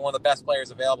 he's going to be one of the best players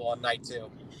available on night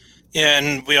 2. Yeah,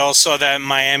 and we all saw that in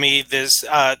Miami.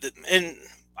 And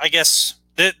I guess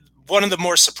that one of the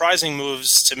more surprising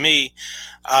moves to me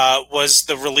was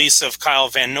the release of Kyle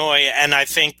Van Noy, and I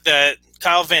think that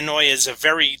Kyle Van Noy is a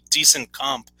very decent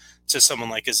comp to someone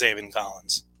like a Zaven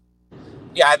Collins.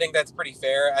 Yeah, I think that's pretty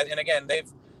fair. And again,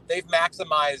 they've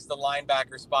maximized the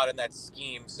linebacker spot in that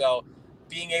scheme. So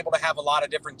being able to have a lot of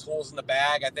different tools in the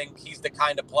bag, I think he's the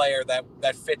kind of player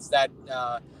that fits that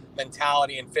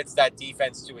mentality and fits that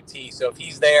defense to a T. So if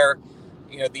he's there,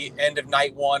 the end of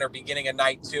night 1 or beginning of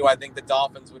night 2, I think the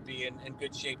Dolphins would be in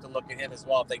good shape to look at him as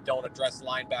well if they don't address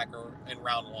linebacker in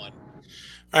round 1. All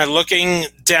right, looking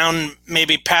down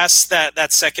maybe past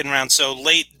that second round, so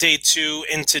late day 2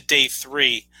 into day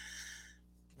 3,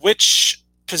 which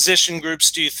position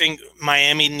groups do you think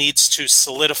Miami needs to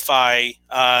solidify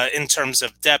in terms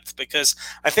of depth? Because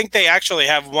I think they actually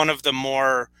have one of the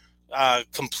more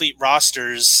complete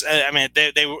rosters. I mean,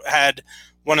 they had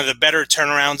one of the better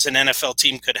turnarounds an NFL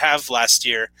team could have last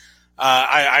year.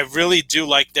 I really do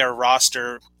like their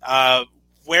roster.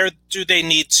 Where do they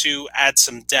need to add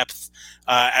some depth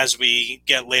as we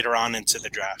get later on into the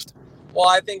draft? Well,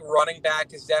 I think running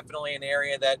back is definitely an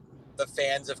area that the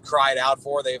fans have cried out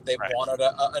for. They've right. wanted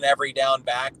an every down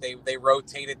back. They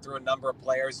rotated through a number of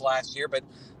players last year, but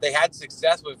they had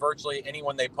success with virtually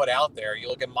anyone they put out there. You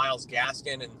look at Myles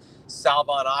Gaskin and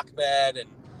Salvon Ahmed and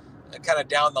kind of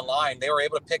down the line, they were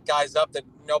able to pick guys up that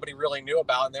nobody really knew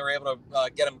about, and they were able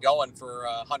to get them going for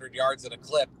 100 yards at a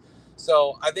clip.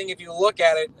 So I think if you look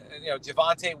at it,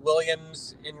 Javonte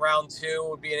Williams in round 2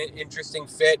 would be an interesting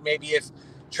fit. Maybe if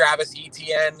Travis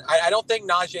Etienne, I don't think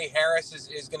Najee Harris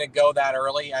is going to go that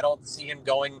early. I don't see him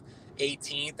going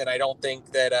 18th, and I don't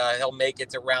think that he'll make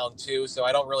it to round 2. So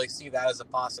I don't really see that as a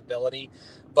possibility.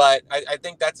 But I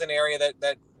think that's an area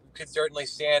that could certainly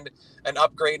stand an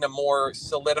upgrade and a more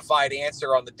solidified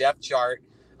answer on the depth chart.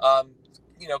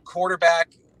 Quarterback,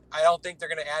 I don't think they're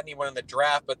going to add anyone in the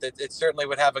draft, but it certainly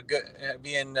would have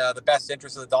be in the best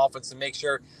interest of the Dolphins to make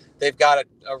sure they've got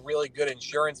a really good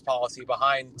insurance policy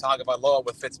behind Tagovailoa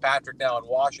with Fitzpatrick now in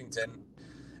Washington.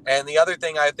 And the other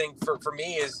thing I think for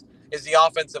me is the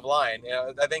offensive line.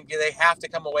 I think they have to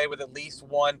come away with at least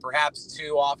 1, perhaps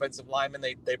 2 offensive linemen.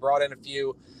 They brought in a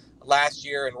few last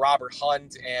year, and Robert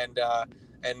Hunt and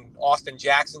Austin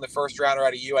Jackson, the first rounder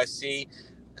out of USC.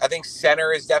 I think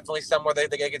center is definitely somewhere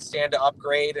they could stand to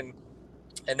upgrade, and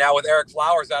now with Ereck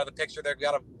Flowers out of the picture, they've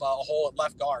got a hole at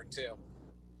left guard too.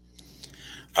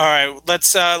 All right,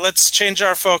 let's change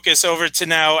our focus over to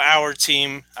now our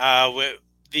team with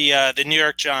the New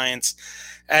York Giants.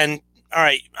 And all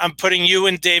right, I'm putting you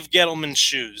in Dave Gettleman's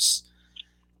shoes.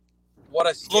 What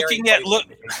a scary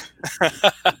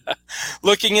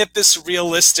looking at this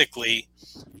realistically,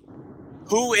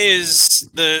 who is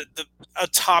the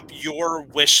atop your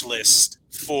wish list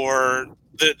for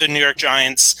the New York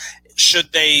Giants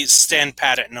should they stand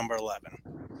pat at number 11?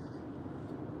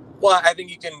 Well, I think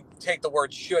you can take the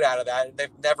word should out of that.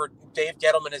 Dave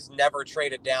Gettleman has never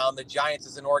traded down. The Giants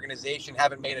as an organization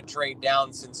haven't made a trade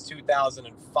down since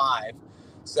 2005.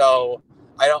 So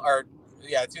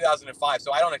 2005.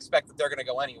 So I don't expect that they're going to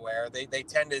go anywhere. They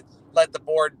tend to let the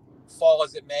board fall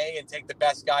as it may and take the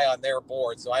best guy on their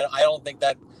board. So I don't think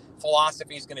that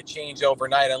philosophy is going to change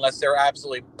overnight unless they're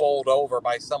absolutely bowled over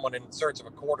by someone in search of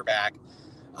a quarterback.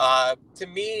 To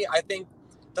me, I think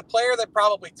the player that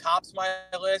probably tops my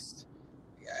list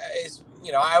is,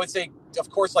 I would say, of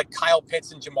course, like Kyle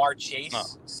Pitts and Jamar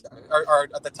Chase are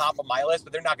at the top of my list,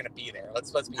 but they're not going to be there.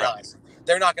 Let's be honest.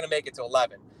 They're not going to make it to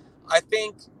 11. I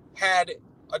think had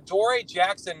Adoree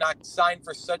Jackson not signed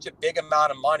for such a big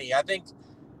amount of money, I think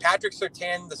Patrick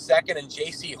Surtain II and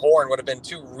J.C. Horn would have been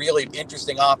two really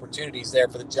interesting opportunities there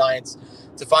for the Giants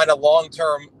to find a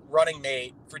long-term running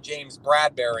mate for James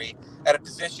Bradberry at a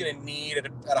position in need,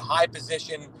 at a high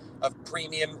position of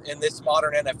premium in this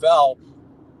modern NFL.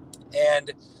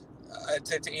 And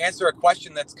to answer a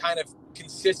question that's kind of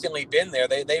consistently been there,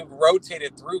 they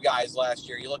rotated through guys last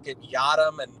year. You look at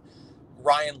Yadam and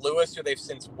Ryan Lewis, who they've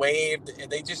since waived.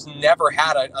 They just never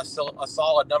had a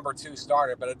solid number 2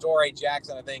 starter. But Adoree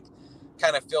Jackson, I think,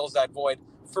 kind of fills that void.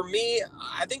 For me,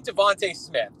 I think Devontae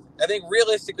Smith. I think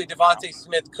realistically, Devontae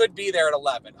Smith could be there at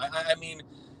 11. I mean,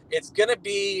 it's going to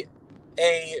be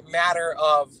a matter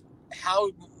of how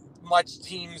much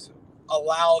teams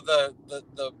allow the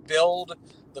build,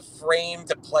 the frame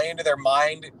to play into their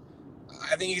mind.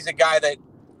 I think he's a guy that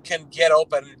can get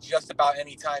open just about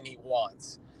any time he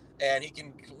wants. And he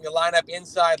can line up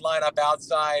inside, line up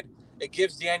outside. It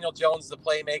gives Daniel Jones the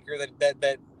playmaker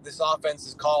that this offense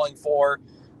is calling for.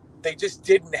 They just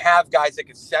didn't have guys that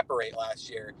could separate last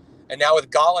year. And now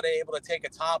with Golladay able to take a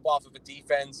top off of a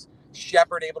defense,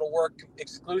 Shepard able to work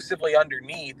exclusively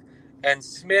underneath, and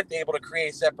Smith able to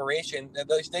create separation,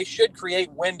 they should create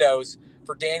windows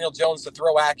for Daniel Jones to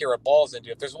throw accurate balls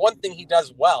into. If there's one thing he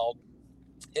does well,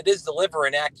 it is deliver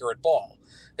an accurate ball,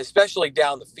 especially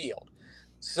down the field.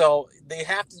 So you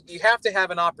have to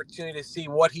have an opportunity to see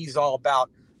what he's all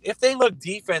about. If they look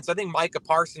defense, I think Micah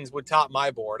Parsons would top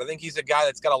my board. I think he's a guy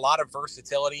that's got a lot of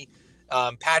versatility.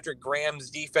 Patrick Graham's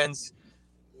defense,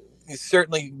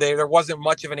 certainly there wasn't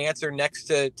much of an answer next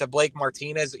to Blake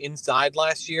Martinez inside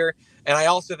last year. And I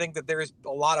also think that there's a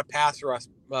lot of pass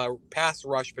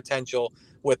rush potential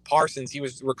with Parsons. He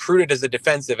was recruited as a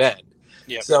defensive end.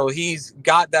 Yep. So he's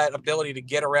got that ability to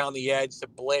get around the edge, to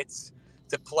blitz,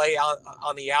 to play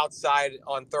on the outside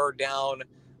on third down,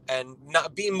 and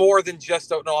not be more than just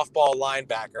an off-ball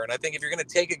linebacker. And I think if you're going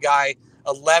to take a guy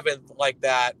 11th like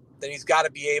that, then he's got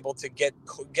to be able to get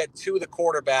to the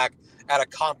quarterback at a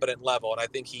competent level, and I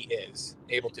think he is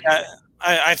able to do that.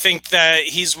 I think that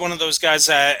he's one of those guys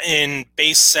that in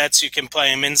base sets you can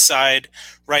play him inside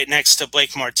right next to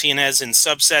Blake Martinez. In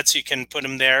subsets you can put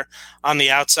him there on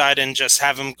the outside and just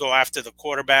have him go after the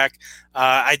quarterback.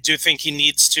 I do think he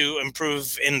needs to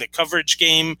improve in the coverage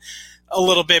game a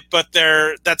little bit, but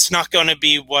that's not going to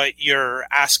be what you're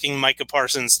asking Micah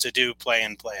Parsons to do, play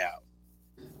in, play out.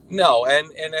 No,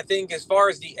 and I think as far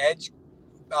as the edge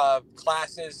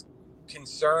classes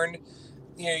concerned,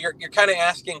 you're kind of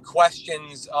asking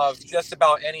questions of just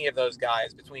about any of those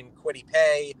guys between Kwity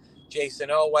Paye, Jason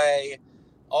Oweh,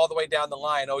 all the way down the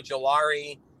line,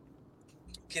 Ojulari.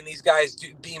 Can these guys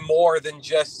be more than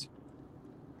just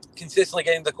consistently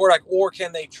getting the quarterback, or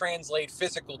can they translate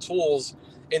physical tools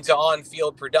into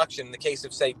on-field production? In the case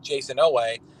of, say, Jason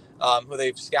Oweh, who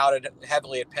they've scouted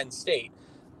heavily at Penn State.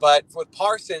 But with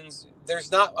Parsons,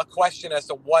 there's not a question as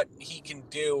to what he can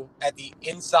do at the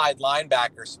inside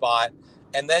linebacker spot.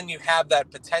 And then you have that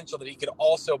potential that he could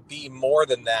also be more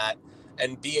than that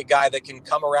and be a guy that can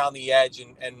come around the edge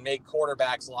and make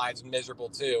quarterbacks' lives miserable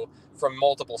too from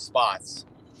multiple spots.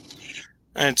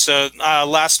 And so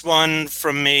last one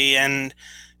from me, and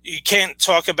you can't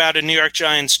talk about a New York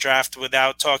Giants draft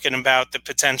without talking about the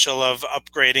potential of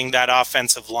upgrading that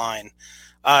offensive line.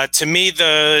 To me,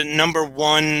 the number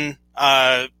one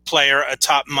player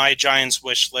atop my Giants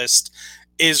wish list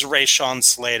is Rashawn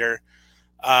Slater.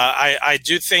 I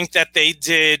do think that they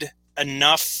did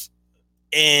enough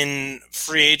in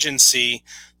free agency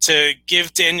to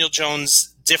give Daniel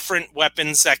Jones different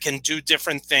weapons that can do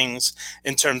different things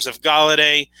in terms of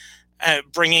Galladay,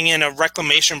 bringing in a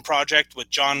reclamation project with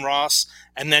John Ross,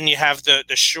 and then you have the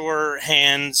sure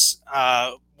hands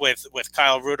with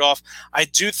Kyle Rudolph. I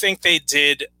do think they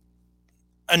did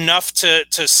enough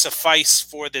to suffice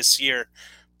for this year,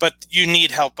 but you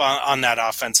need help on that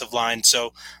offensive line.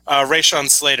 So Rashawn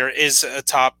Slater is a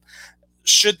top.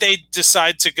 Should they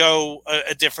decide to go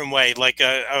a different way, like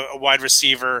a wide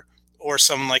receiver or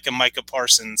someone like a Micah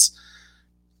Parsons,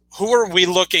 who are we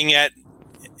looking at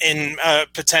in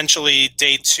potentially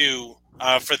day 2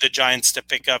 for the Giants to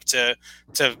pick up to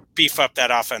beef up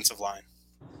that offensive line?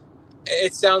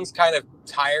 It sounds kind of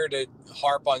tired to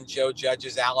harp on Joe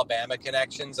Judge's Alabama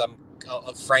connections. I'm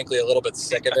frankly a little bit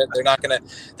sick of it.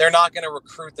 They're not gonna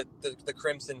recruit the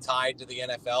Crimson Tide to the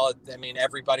NFL. I mean,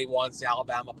 everybody wants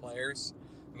Alabama players.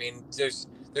 I mean, there's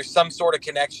some sort of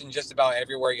connection just about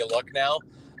everywhere you look now.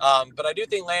 But I do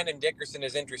think Landon Dickerson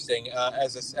is interesting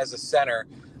as a center.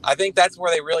 I think that's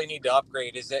where they really need to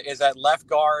upgrade is at left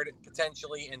guard,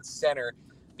 potentially in center,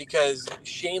 because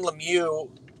Shane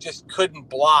Lemieux just couldn't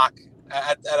block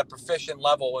at a proficient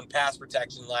level in pass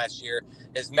protection last year.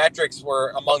 His metrics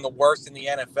were among the worst in the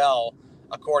NFL,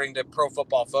 according to Pro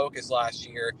Football Focus last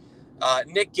year.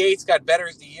 Nick Gates got better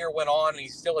as the year went on, and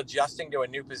he's still adjusting to a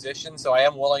new position, so I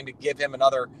am willing to give him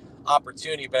another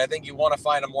opportunity, but I think you want to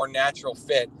find a more natural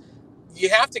fit.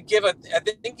 I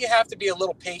think you have to be a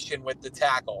little patient with the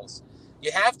tackles.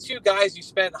 You have 2 guys you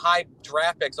spent high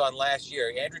draft picks on last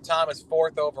year. Andrew Thomas,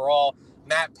 4th overall,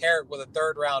 Matt Parrott with a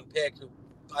 3rd-round pick, who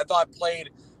I thought played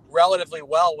relatively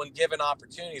well when given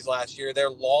opportunities last year. They're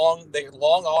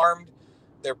long-armed,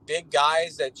 they're big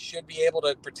guys that should be able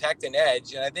to protect an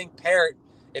edge. And I think Parrott,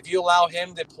 if you allow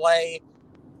him to play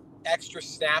extra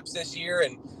snaps this year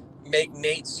and make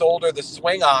Nate Solder the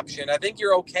swing option, I think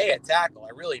you're okay at tackle.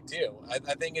 I really do.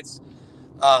 I think it's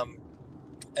a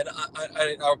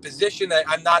position that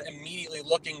I'm not immediately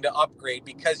looking to upgrade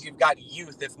because you've got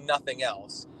youth, if nothing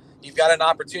else. You've got an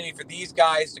opportunity for these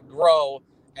guys to grow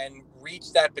and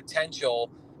reach that potential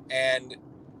and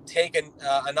take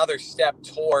another step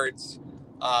towards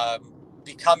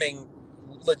becoming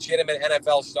legitimate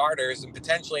NFL starters, and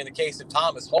potentially, in the case of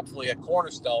Thomas, hopefully a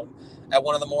cornerstone at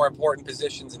one of the more important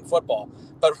positions in football.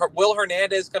 But Will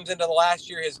Hernandez comes into the last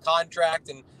year, his contract,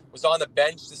 and was on the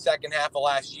bench the second half of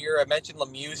last year. I mentioned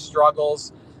Lemieux's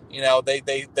struggles. You know, they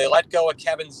let go of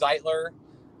Kevin Zeitler.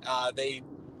 They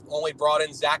only brought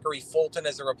in Zachary Fulton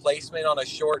as a replacement on a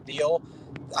short deal.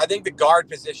 I think the guard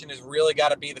position has really got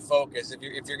to be the focus. If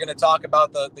you're going to talk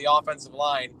about the offensive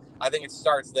line, I think it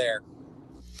starts there.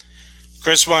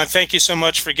 Chris, thank you so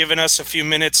much for giving us a few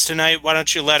minutes tonight. Why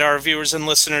don't you let our viewers and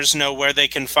listeners know where they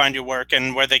can find your work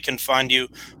and where they can find you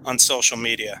on social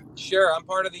media? Sure. I'm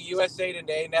part of the USA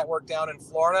Today network down in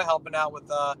Florida, helping out with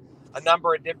a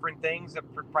number of different things,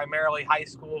 primarily high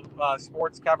school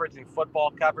sports coverage and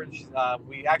football coverage.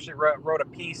 We actually wrote a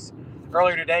piece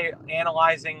earlier today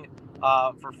analyzing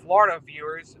for Florida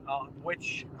viewers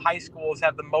which high schools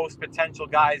have the most potential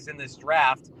guys in this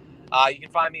draft. You can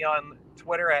find me on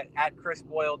Twitter at Chris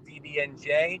Boyle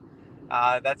DBNJ.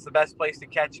 That's the best place to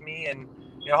catch me, and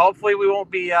hopefully we won't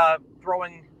be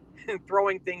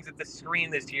throwing things at the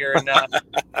screen this year and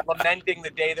lamenting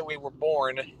the day that we were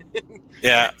born.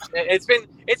 Yeah,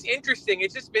 it's interesting.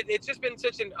 It's just been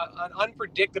such an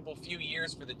unpredictable few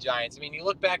years for the Giants. I mean, you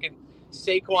look back at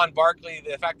Saquon Barkley,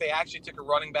 the fact they actually took a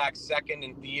running back second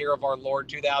in the year of our Lord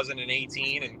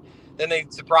 2018, and then they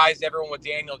surprised everyone with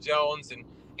Daniel Jones, and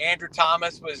Andrew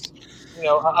Thomas was,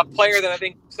 a player that I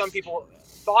think some people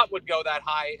thought would go that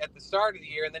high at the start of the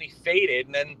year, and then he faded,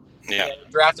 and then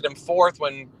drafted him 4th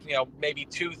when, maybe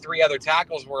 2-3 other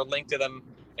tackles were linked to them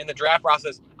in the draft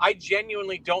process. I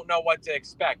genuinely don't know what to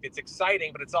expect. It's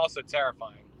exciting, but it's also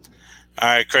terrifying. All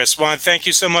right, Chris. Thank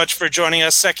you so much for joining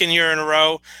us. 2nd year in a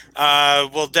row.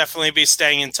 We'll definitely be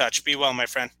staying in touch. Be well, my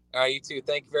friend. All right, you too.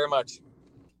 Thank you very much.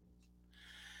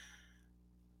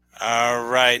 All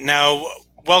right. Now,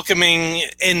 welcoming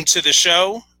into the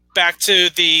show, back to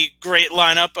the great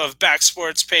lineup of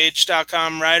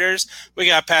backsportspage.com writers, we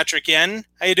got Patrick Yen.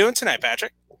 How you doing tonight,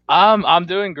 Patrick? I'm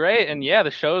doing great, and yeah,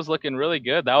 the show's looking really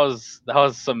good. That was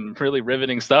some really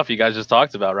riveting stuff you guys just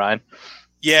talked about, Ryan.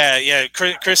 Yeah.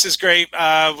 Chris is great.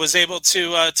 Was able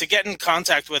to get in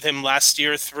contact with him last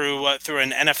year through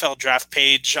an NFL draft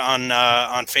page on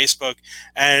Facebook,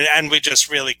 and we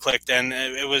just really clicked. And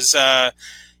it was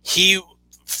he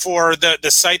for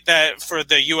the site that for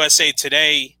the USA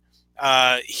Today.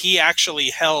 He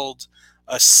actually held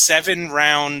a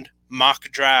 7-round mock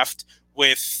draft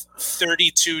with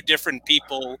 32 different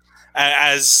people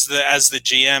as the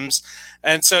GMs.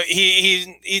 And so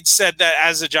he said that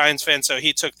as a Giants fan, so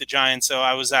he took the Giants. So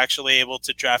I was actually able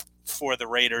to draft for the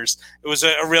Raiders. It was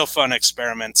a real fun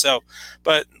experiment. So,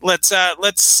 but let's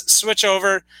switch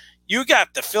over. You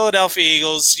got the Philadelphia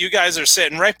Eagles. You guys are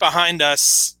sitting right behind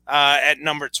us at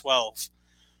number 12.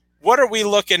 What are we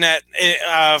looking at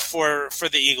for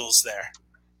the Eagles there?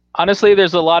 Honestly,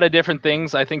 there's a lot of different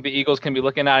things I think the Eagles can be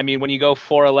looking at. I mean, when you go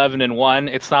 4-11-1,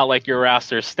 it's not like your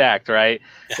roster's stacked, right?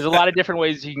 There's a lot of different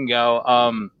ways you can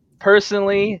go.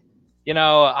 Personally,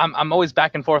 I'm always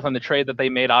back and forth on the trade that they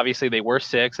made. Obviously, they were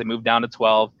 6. They moved down to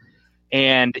 12.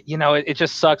 And, it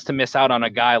just sucks to miss out on a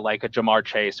guy like a Jamar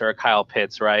Chase or a Kyle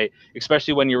Pitts, right?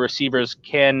 Especially when your receivers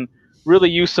can really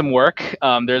use some work.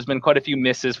 There's been quite a few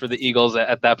misses for the Eagles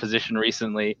at that position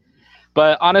recently.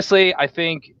 But honestly, I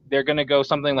think they're going to go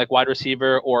something like wide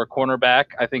receiver or cornerback.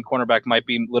 I think cornerback might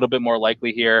be a little bit more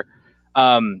likely here.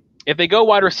 If they go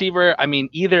wide receiver, I mean,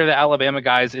 either of the Alabama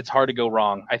guys, it's hard to go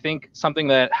wrong. I think something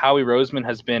that Howie Roseman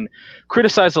has been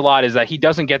criticized a lot is that he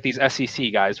doesn't get these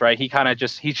SEC guys, right? He kind of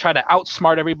he's trying to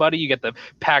outsmart everybody. You get the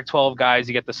Pac-12 guys,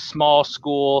 you get the small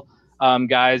school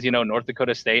guys, North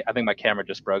Dakota State. I think my camera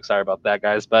just broke. Sorry about that,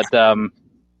 guys. But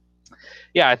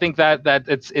yeah, I think that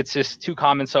it's just too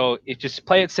common. So just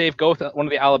play it safe. Go with one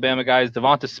of the Alabama guys,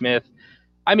 Devonta Smith.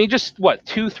 I mean, just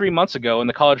 2-3 months ago when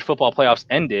the college football playoffs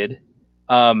ended,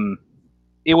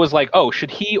 it was like, oh,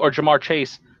 should he or Jamar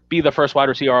Chase be the first wide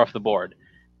receiver off the board?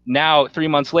 Now, 3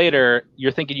 months later,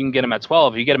 you're thinking you can get him at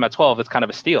 12. If you get him at 12, it's kind of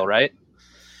a steal, right?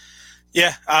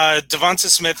 Yeah, Devonta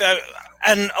Smith.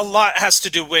 And a lot has to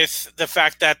do with the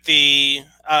fact that the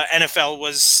NFL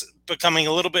was becoming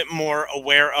a little bit more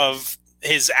aware of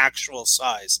his actual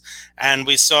size, and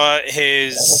we saw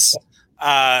his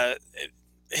at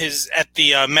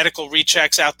the medical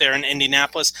rechecks out there in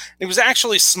Indianapolis. He was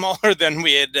actually smaller than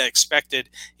we had expected.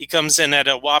 He comes in at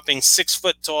a whopping 6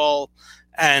 foot tall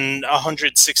and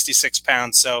 166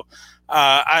 pounds. So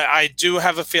I do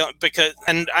have a feeling,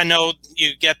 and I know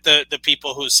you get the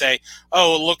people who say,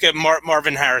 oh, look at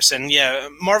Marvin Harrison. Yeah,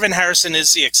 Marvin Harrison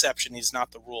is the exception. He's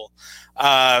not the rule.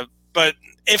 But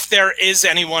if there is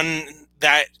anyone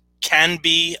that can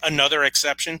be another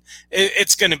exception,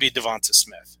 it's going to be Devonta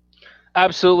Smith.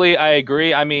 Absolutely, I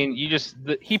agree. I mean,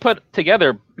 he put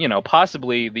together,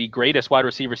 possibly the greatest wide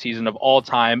receiver season of all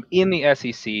time in the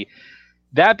SEC.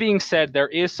 That being said, there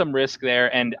is some risk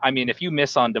there, and I mean, if you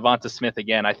miss on Devonta Smith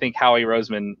again, I think Howie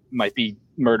Roseman might be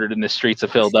murdered in the streets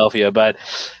of Philadelphia. But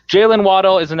Jalen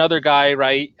Waddle is another guy,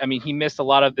 right? I mean, he missed a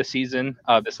lot of the season,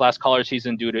 this last college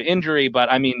season due to injury.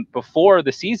 But I mean, before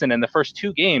the season and the first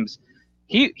 2 games,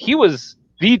 he was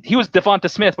Devonta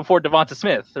Smith before Devonta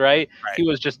Smith, right? He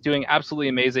was just doing absolutely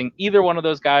amazing. Either one of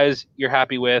those guys you're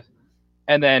happy with.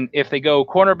 And then if they go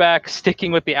cornerback,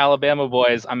 sticking with the Alabama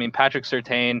boys, I mean, Patrick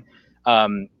Surtain,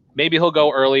 maybe he'll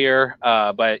go earlier,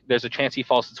 but there's a chance he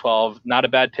falls to 12. Not a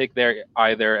bad pick there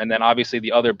either. And then obviously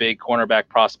the other big cornerback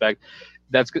prospect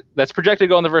that's projected to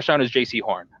go in the first round is J.C.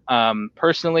 Horn.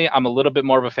 Personally, I'm a little bit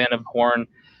more of a fan of Horn.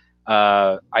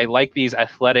 I like these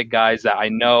athletic guys that I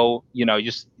know,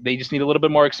 they just need a little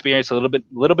bit more experience, a little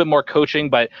bit more coaching,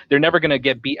 but they're never going to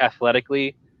get beat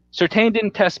athletically. Surtain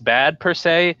didn't test bad per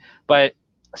se, but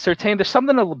Surtain, there's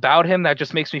something about him that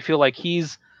just makes me feel like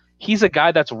he's a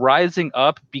guy that's rising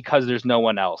up because there's no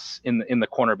one else in the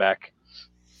cornerback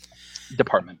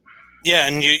department. Yeah,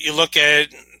 and you look at,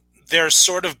 they're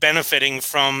sort of benefiting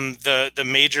from the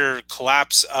major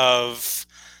collapse of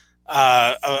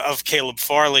Caleb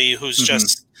Farley, who's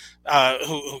just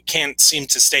who can't seem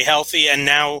to stay healthy, and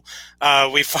now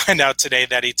we find out today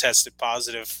that he tested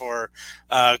positive for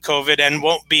COVID and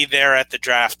won't be there at the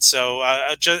draft. So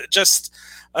just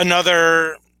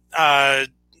another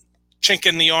chink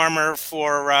in the armor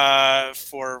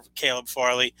for Caleb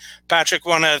Farley. Patrick,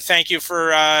 want to thank you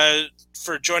for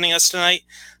joining us tonight.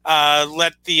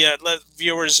 Let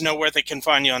viewers know where they can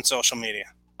find you on social media.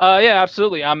 Yeah,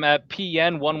 absolutely. I'm at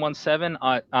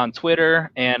PN117 on Twitter,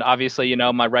 and obviously,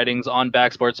 my writing's on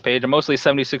Backsports page. I'm mostly a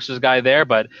 76ers guy there,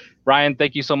 but Ryan,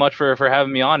 thank you so much for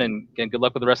having me on, and good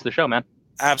luck with the rest of the show, man.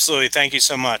 Absolutely. Thank you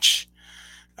so much.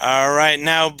 All right,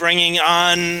 now bringing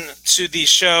on to the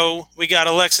show, we got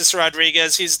Alexis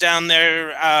Rodriguez. He's down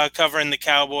there covering the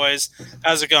Cowboys.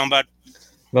 How's it going, bud?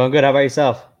 Going good. How about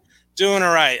yourself? Doing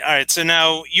all right. All right, so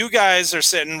now you guys are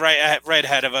sitting right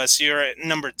ahead of us. You're at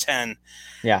number 10.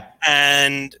 Yeah.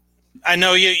 And I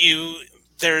know you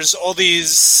there's all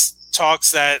these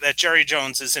talks that Jerry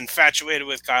Jones is infatuated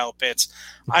with Kyle Pitts.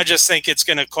 I just think it's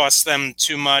going to cost them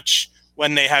too much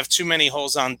when they have too many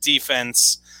holes on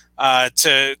defense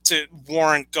to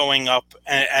warrant going up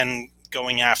and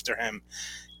going after him.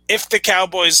 If the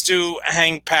Cowboys do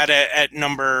hang Pat at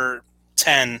number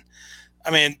 10, I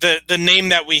mean, the name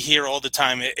that we hear all the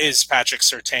time is Patrick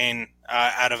Surtain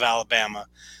out of Alabama.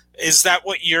 Is that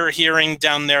what you're hearing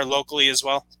down there locally as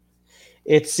well?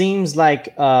 It seems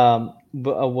like,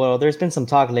 well, there's been some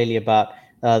talk lately about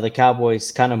the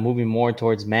Cowboys kind of moving more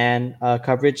towards man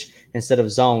coverage instead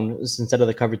of zone, instead of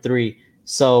the cover 3.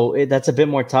 So that's a bit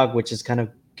more talk, which is kind of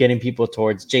getting people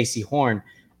towards J.C. Horn.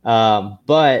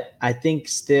 But I think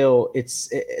still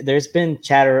there's been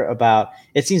chatter about,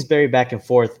 it seems very back and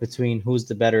forth between who's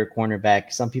the better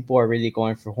cornerback. Some people are really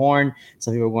going for Horn.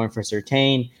 Some people are going for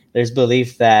Surtain. There's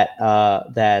belief that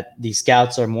the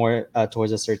scouts are more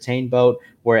towards a Surtain boat,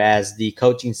 whereas the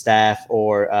coaching staff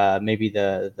or maybe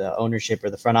the ownership or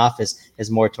the front office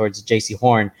is more towards J.C.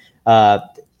 Horn.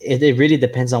 It really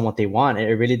depends on what they want.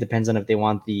 It really depends on if they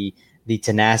want the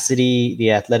tenacity,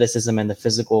 the athleticism, and the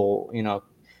physical,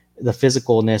 the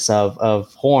physicalness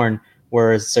of Horn,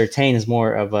 whereas Surtain is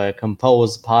more of a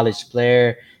composed, polished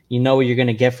player. You know what you're going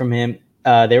to get from him.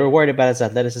 They were worried about his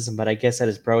athleticism, but I guess at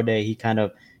his pro day, he kind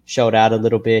of showed out a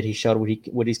little bit. He showed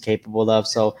what he's capable of.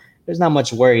 So there's not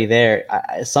much worry there.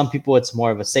 Some people, it's more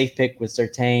of a safe pick with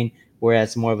Surtain,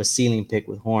 whereas more of a ceiling pick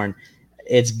with Horn.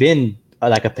 It's been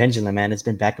like a pendulum, man. It's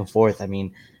been back and forth. I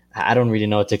mean, I don't really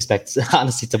know what to expect,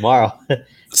 honestly, tomorrow.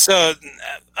 So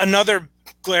another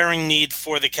glaring need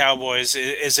for the Cowboys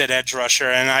is at edge rusher,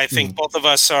 and I think both of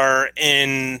us are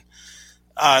in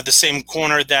the same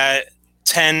corner, that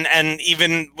 10, and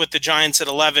even with the Giants at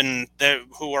 11,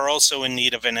 who are also in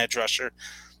need of an edge rusher.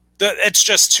 It's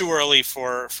just too early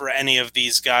for any of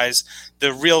these guys.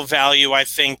 The real value, I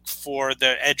think, for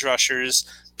the edge rushers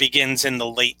begins in the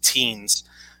late teens.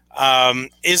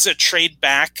 Is a trade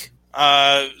back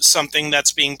something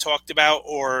that's being talked about,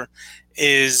 or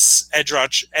is edge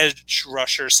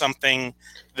rusher something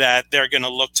that they're going to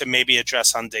look to maybe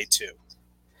address on day 2?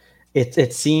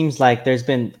 It seems like there's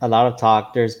been a lot of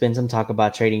talk. There's been some talk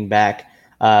about trading back,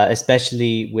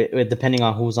 especially with depending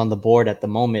on who's on the board at the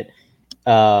moment.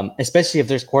 Especially if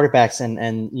there's quarterbacks and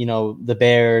the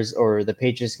Bears or the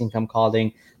Patriots can come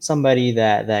calling somebody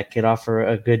that could offer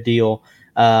a good deal.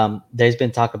 There's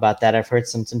been talk about that. I've heard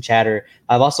some chatter.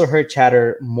 I've also heard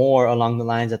chatter more along the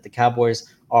lines that the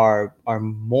Cowboys are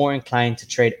more inclined to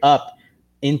trade up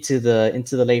into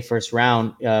the late first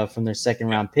round from their second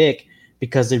round pick,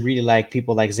 because they really like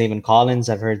people like Zaven Collins.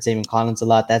 I've heard Zaven Collins a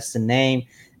lot. That's the name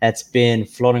that's been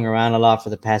floating around a lot for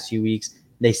the past few weeks.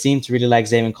 They seem to really like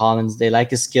Zaven Collins. They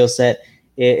like his skill set.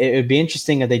 It would be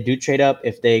interesting if they do trade up,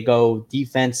 if they go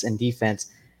defense and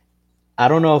defense. I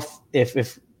don't know if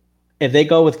they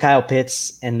go with Kyle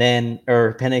Pitts and then,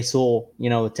 or Penei Sewell,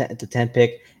 the 10th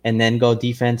pick, and then go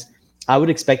defense, I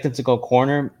would expect them to go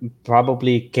corner,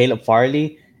 probably Caleb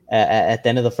Farley at the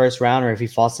end of the first round, or if he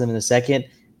falls to them in the second,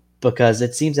 because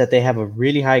it seems that they have a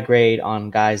really high grade on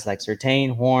guys like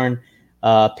Surtain, Horn,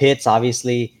 Pitts,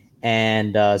 obviously,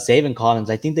 and Zaven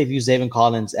Collins. I think they've used Zaven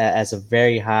Collins as a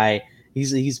very high.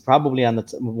 He's probably on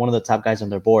one of the top guys on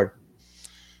their board.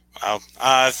 Wow.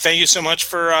 Thank you so much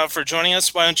for joining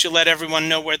us. Why don't you let everyone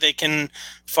know where they can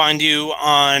find you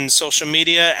on social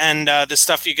media and the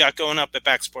stuff you got going up at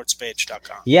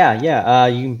backsportspage.com. Yeah.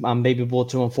 I'm Baby Bull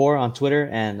 214 on Twitter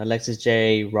and Alexis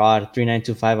J Rod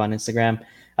 3925 on Instagram.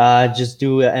 Just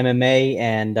do MMA,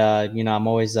 and I'm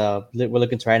always we're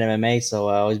looking to write MMA, so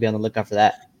always be on the lookout for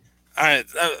that. All right.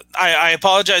 I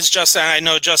apologize, Justin. I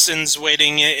know Justin's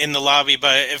waiting in the lobby,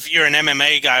 but if you're an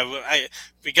MMA guy,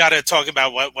 we got to talk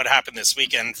about what happened this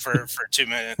weekend for 2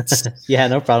 minutes. Yeah,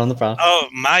 no problem. Oh,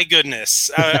 my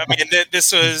goodness. I mean,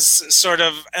 this was sort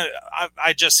of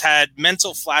I just had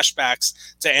mental flashbacks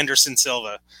to Anderson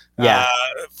Silva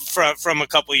from a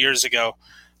couple years ago.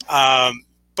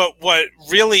 But what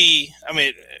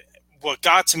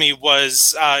got to me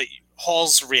was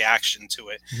Hall's reaction to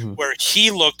it, where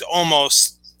he looked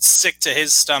almost sick to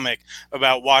his stomach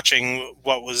about watching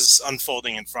what was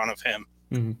unfolding in front of him.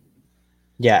 Mm-hmm.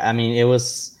 Yeah, I mean, it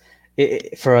was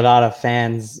for a lot of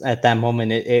fans at that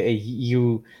moment.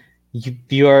 You're,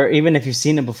 even if you've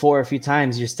seen it before a few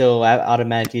times, you're still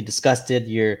automatically disgusted.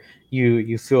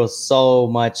 You feel so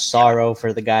much sorrow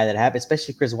for the guy that happened,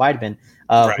 especially Chris Weidman,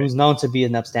 who's known to be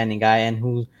an upstanding guy, and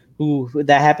who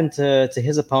that happened to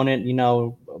his opponent. I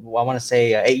want to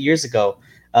say 8 years ago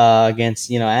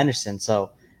against Anderson.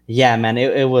 So. Yeah, man,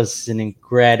 it was an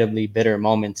incredibly bitter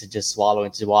moment to just swallow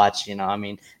and to watch,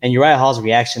 and you're right, Hall's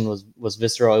reaction was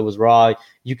visceral. It was raw.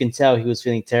 You can tell he was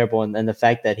feeling terrible. And the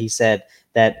fact that he said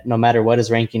that no matter what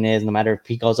his ranking is, no matter if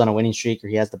he goes on a winning streak or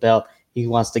he has the belt, he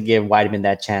wants to give Weidman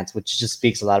that chance, which just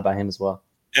speaks a lot about him as well.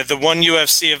 At the one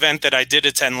UFC event that I did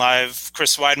attend live,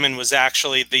 Chris Weidman was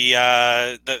actually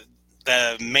the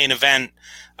main event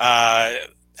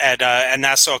at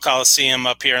Nassau Coliseum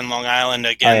up here in Long Island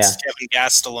against Kevin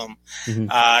Gastelum. Mhm.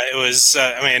 It was,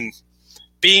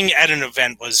 being at an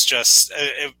event was just.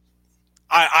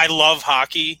 I love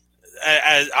hockey.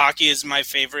 Hockey is my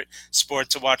favorite sport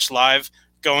to watch live.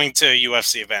 Going to a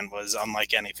UFC event was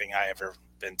unlike anything I ever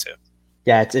been to.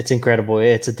 Yeah, it's incredible.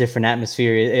 It's a different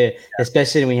atmosphere,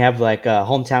 especially when you have like a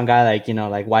hometown guy like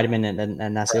like Weidman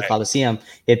and Nassau Coliseum.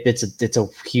 It's a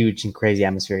huge and crazy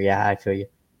atmosphere. Yeah, I feel you.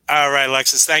 All right,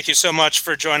 Alexis, thank you so much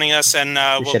for joining us, and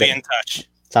we'll be in touch.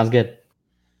 Sounds good.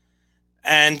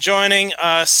 And joining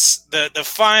us, the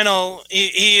final,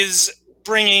 he is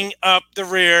bringing up the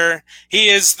rear. He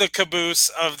is the caboose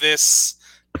of this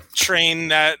train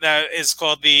that is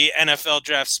called the NFL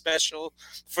Draft Special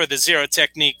for the Zero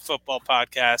Technique Football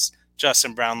Podcast.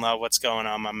 Justin Brownlow, what's going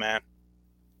on, my man?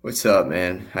 What's up,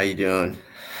 man? How you doing?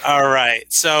 All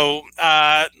right. So,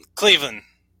 Cleveland,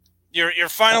 you're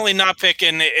finally not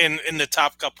picking in the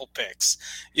top couple picks.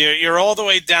 You're all the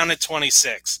way down at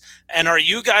 26. And are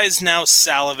you guys now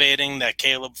salivating that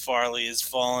Caleb Farley is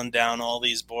falling down all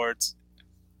these boards?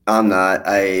 I'm not.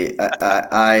 I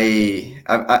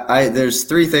there's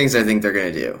three things I think they're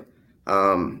going to do.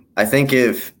 I think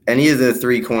if any of the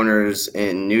three corners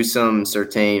in Newsome,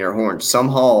 Surtain, or Horn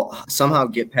somehow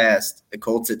get past the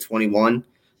Colts at 21,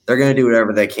 they're going to do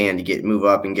whatever they can to move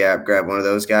up and grab one of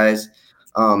those guys.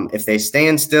 If they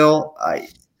stand still,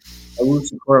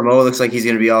 Owusu Koromoa looks like he's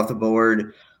going to be off the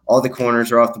board. All the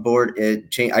corners are off the board.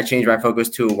 I changed my focus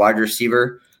to a wide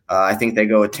receiver. I think they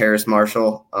go with Terrace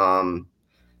Marshall.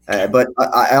 But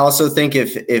I also think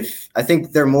if I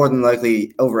think they're more than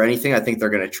likely over anything, I think they're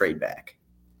going to trade back.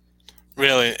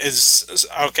 Really? Is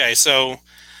okay. So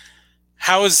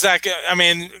how is that? I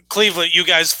mean, Cleveland, you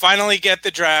guys finally get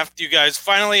the draft. You guys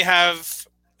finally have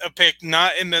a pick,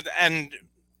 not in the end.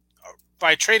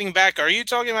 By trading back, are you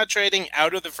talking about trading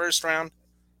out of the first round?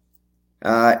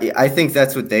 I think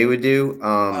that's what they would do.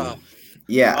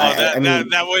 Yeah,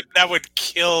 that would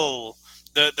kill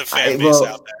the fan base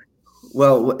out there.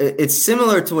 Well, it's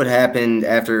similar to what happened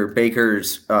after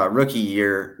Baker's rookie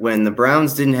year when the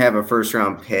Browns didn't have a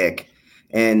first-round pick,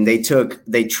 and they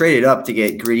traded up to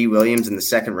get Greedy Williams in the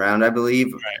second round, I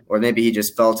believe, or maybe he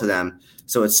just fell to them.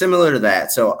 So it's similar to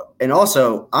that. So, and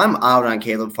also, I'm out on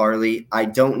Caleb Farley. I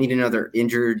don't need another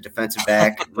injured defensive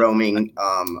back roaming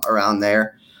around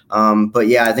there. But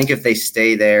yeah, I think if they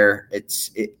stay there,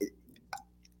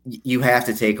 you have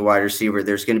to take a wide receiver.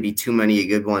 There's going to be too many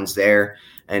good ones there.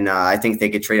 And I think they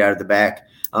could trade out of the back.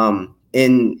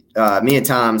 In me and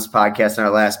Tom's podcast in our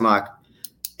last mock,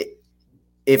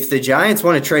 if the Giants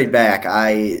want to trade back,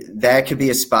 that could be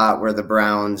a spot where the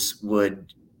Browns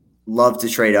would love to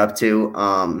trade up to,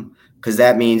 because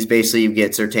that means basically you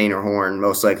get Surtain or Horn,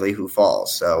 most likely who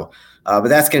falls. So, but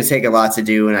that's going to take a lot to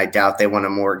do, and I doubt they want to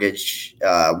mortgage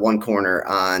one corner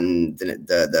on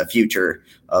the future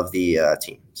of the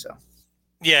team. So.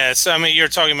 Yeah, so I mean, you're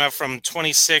talking about from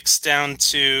 26 down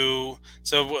to.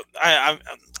 So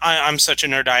I'm such a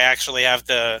nerd. I actually have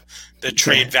the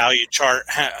trade value chart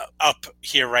up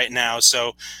here right now.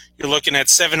 So you're looking at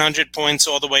 700 points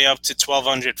all the way up to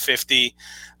 1,250.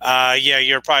 Yeah,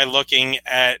 you're probably looking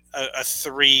at a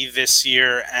 3 this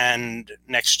year and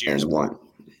next year's and 1,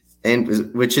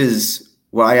 and which is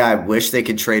why I wish they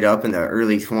could trade up in the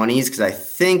early 20s, because I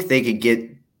think they could get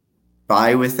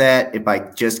by with that by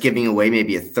just giving away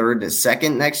maybe a third and a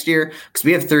second next year, because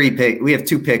we have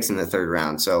 2 picks in the third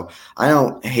round. So I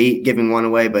don't hate giving one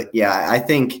away, but yeah, I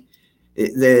think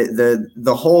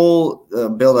the whole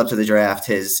build up to the draft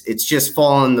it's just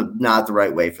fallen not the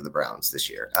right way for the Browns this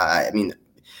year. I mean,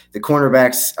 the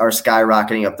cornerbacks are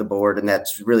skyrocketing up the board, and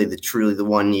that's really truly the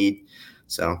one need.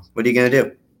 So what are you going to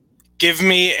do? Give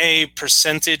me a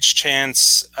percentage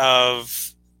chance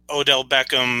of Odell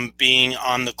Beckham being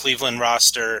on the Cleveland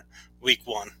roster week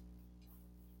 1.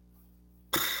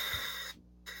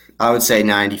 I would say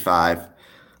 95.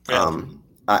 Really?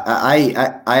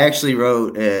 I actually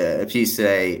wrote a piece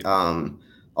today.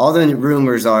 All the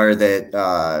rumors are that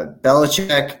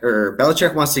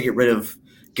Belichick wants to get rid of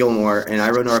Gilmore, and I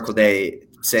wrote an article today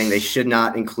saying they should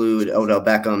not include Odell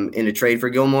Beckham in a trade for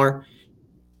Gilmore.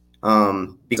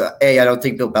 Because A, I don't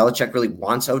think Bill Belichick really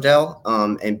wants Odell,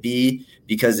 and B,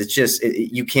 because it's just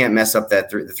you can't mess up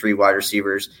the 3 wide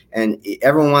receivers, and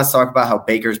everyone wants to talk about how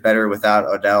Baker's better without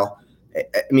Odell.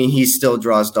 I mean, he still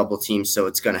draws double teams, so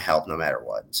it's going to help no matter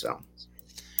what. So,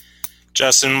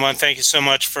 Justin, thank you so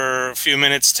much for a few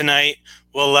minutes tonight.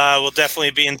 We'll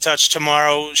definitely be in touch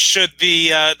tomorrow. Should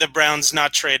the Browns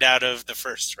not trade out of the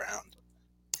first round?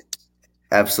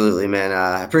 Absolutely, man.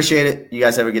 I appreciate it. You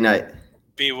guys have a good night.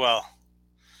 Be well.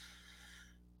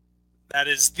 That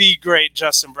is the great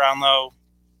Justin Brownlow.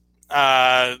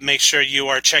 Make sure you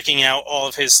are checking out all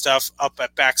of his stuff up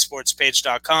at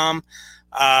backsportspage.com.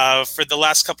 For the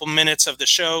last couple minutes of the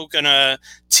show, gonna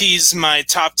tease my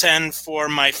top 10 for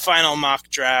my final mock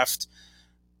draft.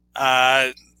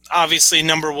 Obviously,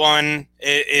 number one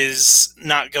is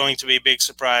not going to be a big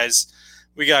surprise.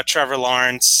 We got Trevor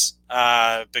Lawrence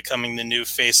becoming the new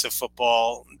face of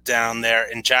football down there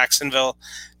in Jacksonville.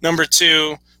 Number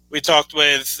two, we talked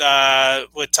with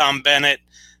Tom Bennett.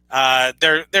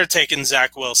 They're taking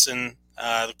Zach Wilson,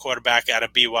 the quarterback out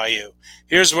of BYU.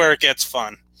 Here's where it gets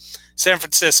fun. San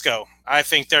Francisco, I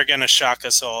think they're going to shock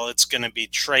us all. It's going to be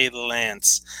Trey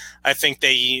Lance. I think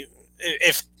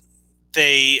if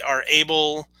they are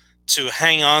able to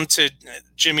hang on to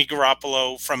Jimmy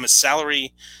Garoppolo from a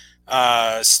salary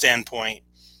standpoint,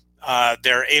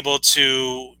 they're able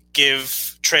to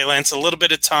give Trey Lance a little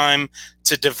bit of time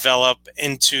to develop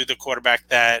into the quarterback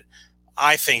that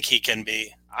I think he can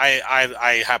be.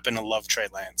 I happen to love Trey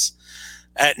Lance.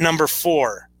 At number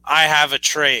 4, I have a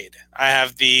trade. I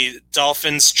have the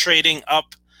Dolphins trading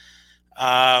up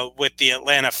with the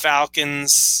Atlanta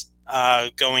Falcons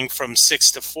going from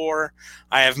 6 to 4.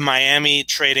 I have Miami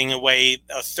trading away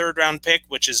a third-round pick,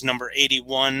 which is number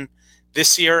 81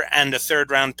 this year, and a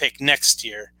third-round pick next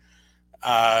year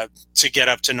to get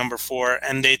up to number 4,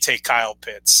 and they take Kyle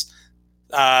Pitts.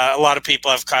 A lot of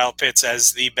people have Kyle Pitts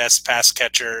as the best pass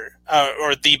catcher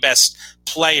or the best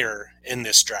player in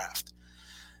this draft.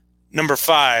 Number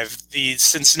 5, the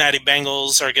Cincinnati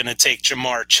Bengals are going to take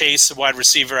Jamar Chase, a wide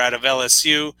receiver out of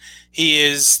LSU. He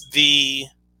is the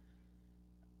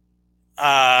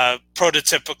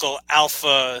prototypical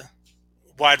alpha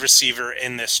wide receiver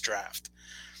in this draft.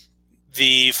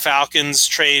 The Falcons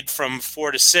trade from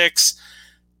 4 to 6,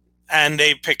 and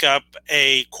they pick up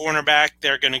a cornerback.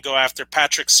 They're going to go after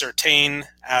Patrick Surtain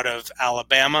out of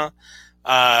Alabama.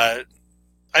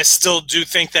 I still do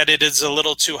think that it is a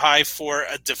little too high for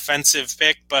a defensive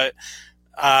pick, but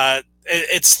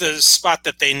it's the spot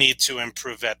that they need to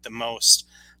improve at the most.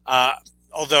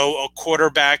 Although a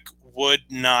quarterback would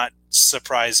not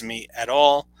surprise me at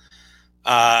all.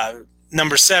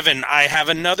 Number 7, I have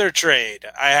another trade.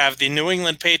 I have the New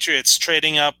England Patriots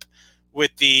trading up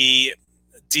with the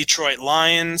Detroit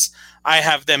Lions. I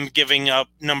have them giving up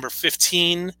number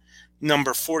 15,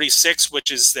 number 46, which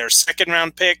is their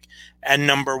second-round pick, and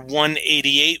number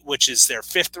 188, which is their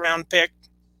fifth-round pick,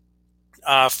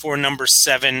 for number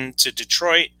 7 to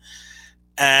Detroit.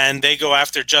 And they go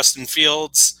after Justin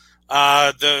Fields.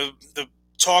 The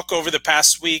talk over the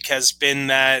past week has been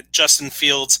that Justin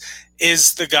Fields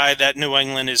is the guy that New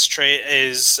England is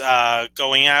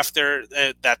going after,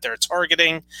 that they're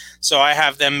targeting. So I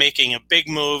have them making a big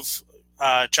move,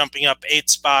 jumping up 8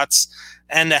 spots,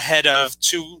 and ahead of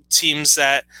 2 teams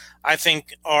that I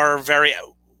think are very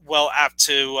well apt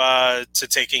to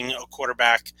taking a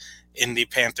quarterback in the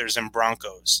Panthers and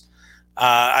Broncos.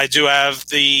 I do have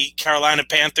the Carolina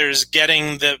Panthers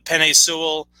getting the Penei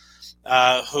Sewell,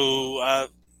 I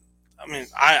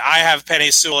have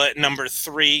Penei Sewell at number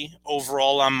 3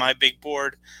 overall on my big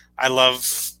board. I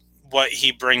love what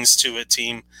he brings to a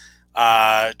team.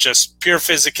 Just pure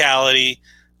physicality.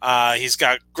 He's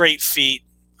got great feet.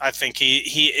 I think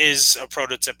he is a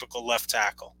prototypical left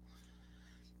tackle.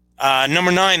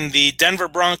 Number 9, the Denver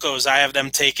Broncos. I have them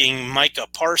taking Micah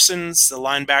Parsons, the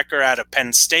linebacker out of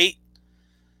Penn State.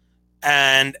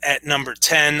 And at number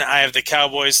 10, I have the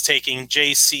Cowboys taking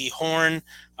J.C. Horn.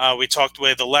 We talked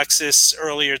with Alexis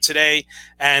earlier today,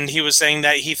 and he was saying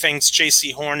that he thinks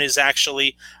J.C. Horn is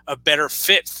actually a better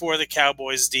fit for the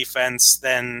Cowboys defense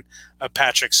than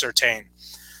Patrick Surtain.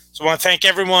 So I want to thank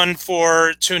everyone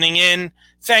for tuning in.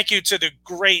 Thank you to the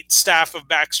great staff of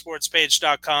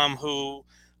backsportspage.com who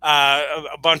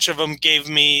a bunch of them gave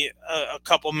me a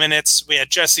couple minutes. We had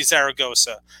Jesse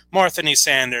Zaragoza, Marthany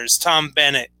Sanders, Tom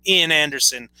Bennett, Ian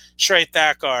Anderson, Shrey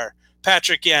Thakkar,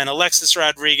 Patrick Yen, Alexis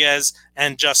Rodriguez,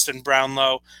 and Justin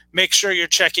Brownlow. Make sure you're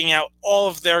checking out all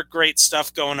of their great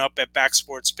stuff going up at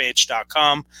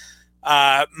backsportspage.com.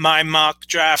 My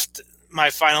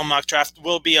final mock draft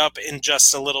will be up in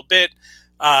just a little bit.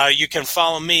 You can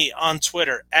follow me on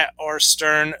Twitter at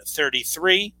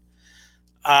rstern33.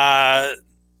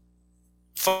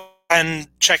 And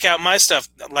check out my stuff,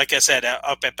 like I said,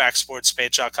 up at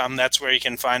backsportspage.com. That's where you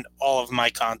can find all of my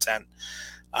content.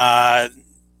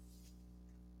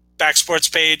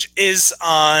 Backsports Page is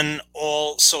on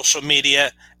all social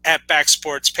media at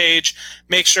Backsports Page.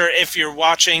 Make sure if you're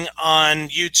watching on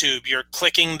YouTube, you're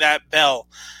clicking that bell.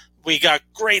 We got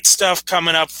great stuff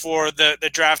coming up for the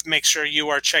draft. Make sure you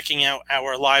are checking out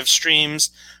our live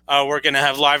streams. We're going to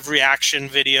have live reaction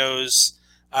videos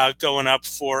going up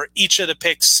for each of the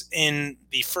picks in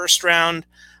the first round,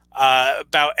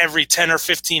 about every 10 or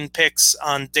 15 picks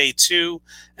on day 2,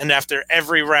 and after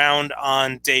every round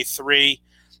on day 3.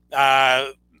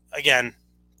 Again,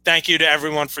 thank you to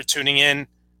everyone for tuning in.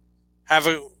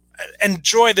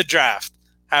 Enjoy the draft.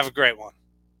 Have a great one.